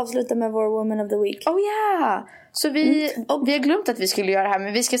skulle bara avsluta med vår Woman of the Week. Oh yeah. Så vi har glömt att vi skulle göra det här,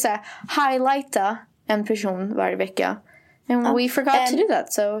 men vi ska säga highlighta en person varje vecka. And we forgot to do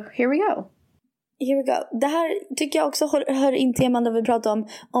that, so here we go. Det här tycker jag också hör in teman där vi pratar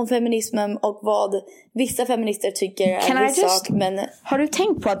om feminismen och vad vissa feminister tycker är en sak. Men... Har du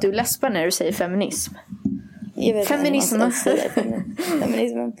tänkt på att du läspar när du säger feminism? Jag vet feminism.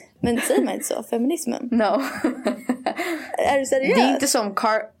 Feminism. Men säger man inte så? Feminismen? No. Är du seriös? Det är inte som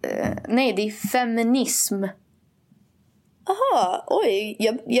nej, det är feminism. Aha, oj,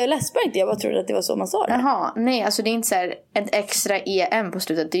 jag läspar inte. Jag bara trodde att det var så man sa det. Jaha, nej, alltså det är inte så här ett extra EM på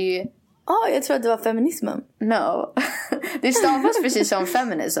slutet. Det är ju... jag tror att det var feminismen. No. Det stavas precis som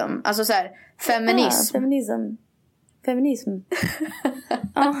feminism. Alltså så här, feminism. Feminism.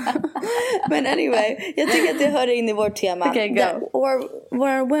 Men anyway, jag tycker att det hör in i vårt tema. Okay, go.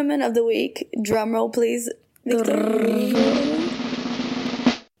 Our Women of the Week. Drumroll please.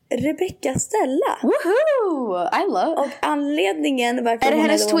 Rebecca Stella. Woohoo! I love. Och anledningen varför är det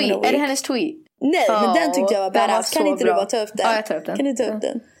hennes tweet? Nej, men den tyckte jag var badass. Kan inte du bara ta upp den? Ja, jag tar upp den. Kan du ta upp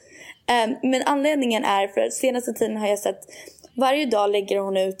den? Men anledningen är för att senaste tiden har jag sett varje dag lägger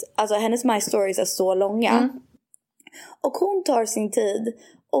hon ut, alltså hennes My Stories är så långa. Och hon tar sin tid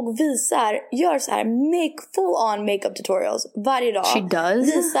och gör så här full on makeup tutorials varje dag. She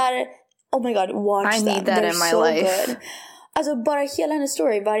does? Visar, oh my god, watch them. I need that They're in my so life. Good. Alltså bara hela hennes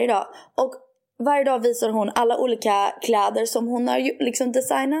story varje dag. Och varje dag visar hon alla olika kläder som hon har liksom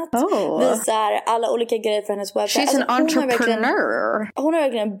designat. Visar alla olika grejer för hennes webbsida. She's an entrepreneur. Hon har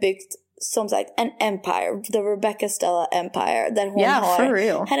verkligen byggt, som sagt, en empire. The Rebecca Stella Empire. Där hon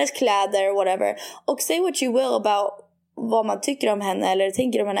har hennes kläder, whatever. Och say what you will about vad man tycker om henne eller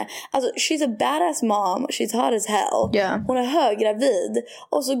tänker om henne. Alltså, she's a badass mom. She's hot as hell. Yeah. Hon är höggravid.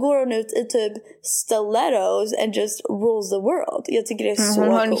 Och så går hon ut i typ stilettos and just rules the world. Jag tycker det är så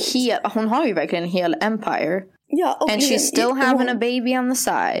coolt. Hon har ju verkligen en hel empire. Ja, och and she's still having a baby on the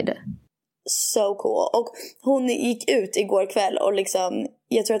side. so cool. Och hon gick ut igår kväll och liksom,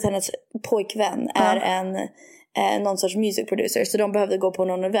 jag tror att hennes pojkvän är någon sorts music producer, så de behövde gå på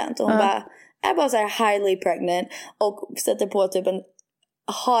någon event och hon är bara så här highly pregnant och sätter på typ en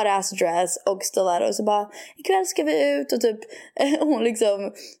hot ass dress och stiletto och så bara, ikväll ska vi ut och typ hon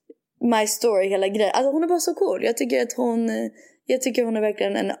liksom my story hela grejen. Alltså hon är bara så cool. Jag tycker hon är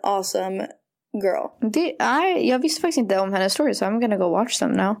verkligen en awesome girl. Jag visste faktiskt inte om hennes story, så I'm gonna go watch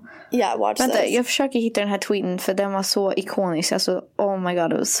them now. Yeah, watch them. Vänta, jag försöker hitta den här tweeten för den var så ikonisk. Alltså, oh my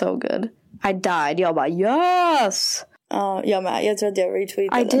god, it was so good. I died. Jag bara, yes! Jag med. Jag tror att jag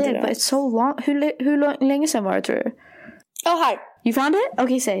retweetade I did, but it's so long. Hur länge sedan var det, tror du? Här. You found it?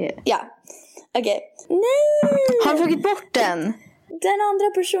 Okay, say it. Ja. Okej. Nej! Har du tagit bort den? Den andra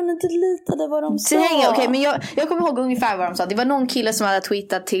personen deletade vad de sa. Okej, men jag kommer ihåg ungefär vad de sa. Det var någon kille som hade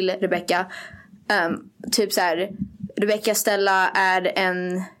tweetat till Rebecca. Typ så här, Rebecca Stella är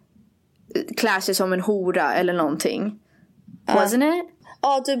en klär sig som en hora eller någonting. Wasn't it?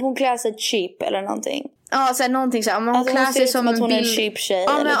 Ja, typ hon klär sig cheap eller någonting. Ja, så här, någonting så här, hon klär sig som en hon är en cheap tjej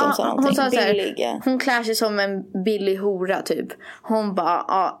eller de sa någonting. Hon sa så här, billig. hon klär sig som en billig hora typ. Hon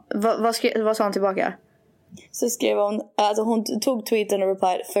bara, vad sa hon tillbaka? Så skrev hon, alltså hon tog tweeten och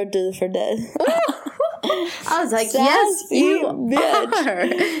replied, för dig. I was like, yes you are.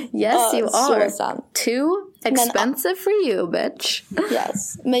 Yes you are. Too expensive for you, bitch.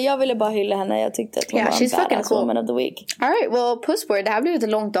 Yes. Men jag ville bara hylla henne. Jag tyckte att hon var en badass woman of the week. Alright, well, puss på er. Det här blev ett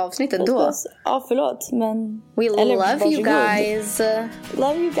långt avsnitt ändå. Ja, förlåt. Men we love you guys.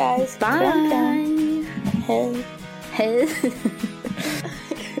 Love you guys. Bye. Hej.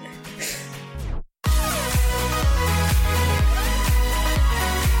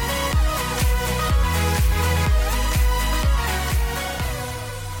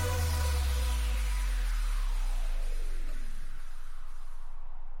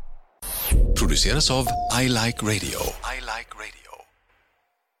 Produceras av I Like Radio. I Like Radio.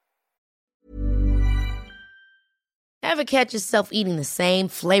 Ever catch yourself eating the same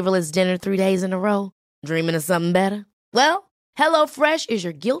flavorless dinner 3 days in a row? Dreaming of something better? Well, HelloFresh is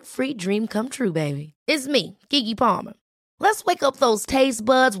your guilt-free dream come true, baby. It's me, Keke Palmer. Let's wake up those taste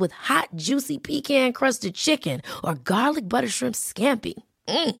buds with hot, juicy pecan-crusted chicken or garlic butter shrimp scampi.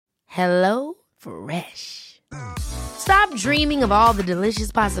 Hello Fresh. Stop dreaming of all the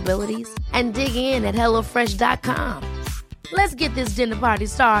delicious possibilities and dig in at HelloFresh.com. Let's get this dinner party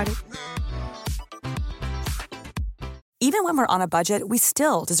started. Even when we're on a budget, we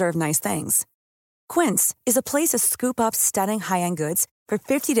still deserve nice things. Quince is a place to scoop up stunning high-end goods for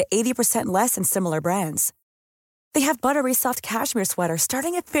 50 to 80% less than similar brands. They have buttery soft cashmere sweaters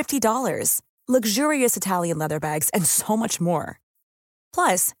starting at $50, luxurious Italian leather bags, and so much more.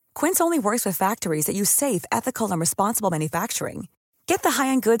 Plus, Quince only works with factories that use safe, ethical, and responsible manufacturing. Get the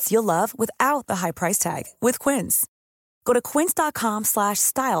high-end goods you'll love without the high price tag with Quince. Go to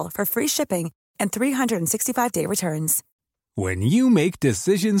quince.com/style for free shipping and 365-day returns. When you make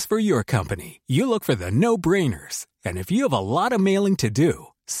decisions for your company, you look for the no-brainers. And if you have a lot of mailing to do,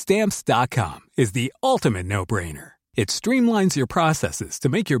 Stamps.com is the ultimate no-brainer. It streamlines your processes to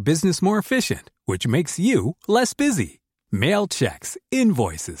make your business more efficient, which makes you less busy. Mail checks,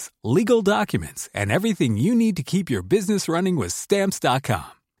 invoices, legal documents, and everything you need to keep your business running with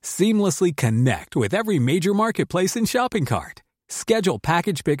Stamps.com. Seamlessly connect with every major marketplace and shopping cart. Schedule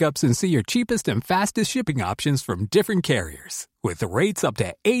package pickups and see your cheapest and fastest shipping options from different carriers. With rates up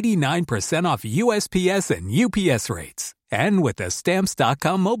to 89% off USPS and UPS rates. And with the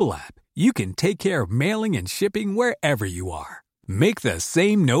Stamps.com mobile app, you can take care of mailing and shipping wherever you are. Make the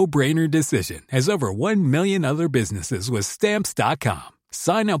same no-brainer decision as over 1 million other businesses with Stamps.com.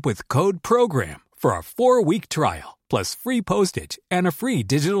 Sign up with code PROGRAM for a 4-week trial, plus free postage and a free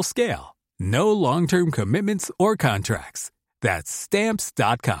digital scale. No long-term commitments or contracts. That's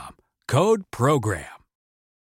Stamps.com. Code PROGRAM.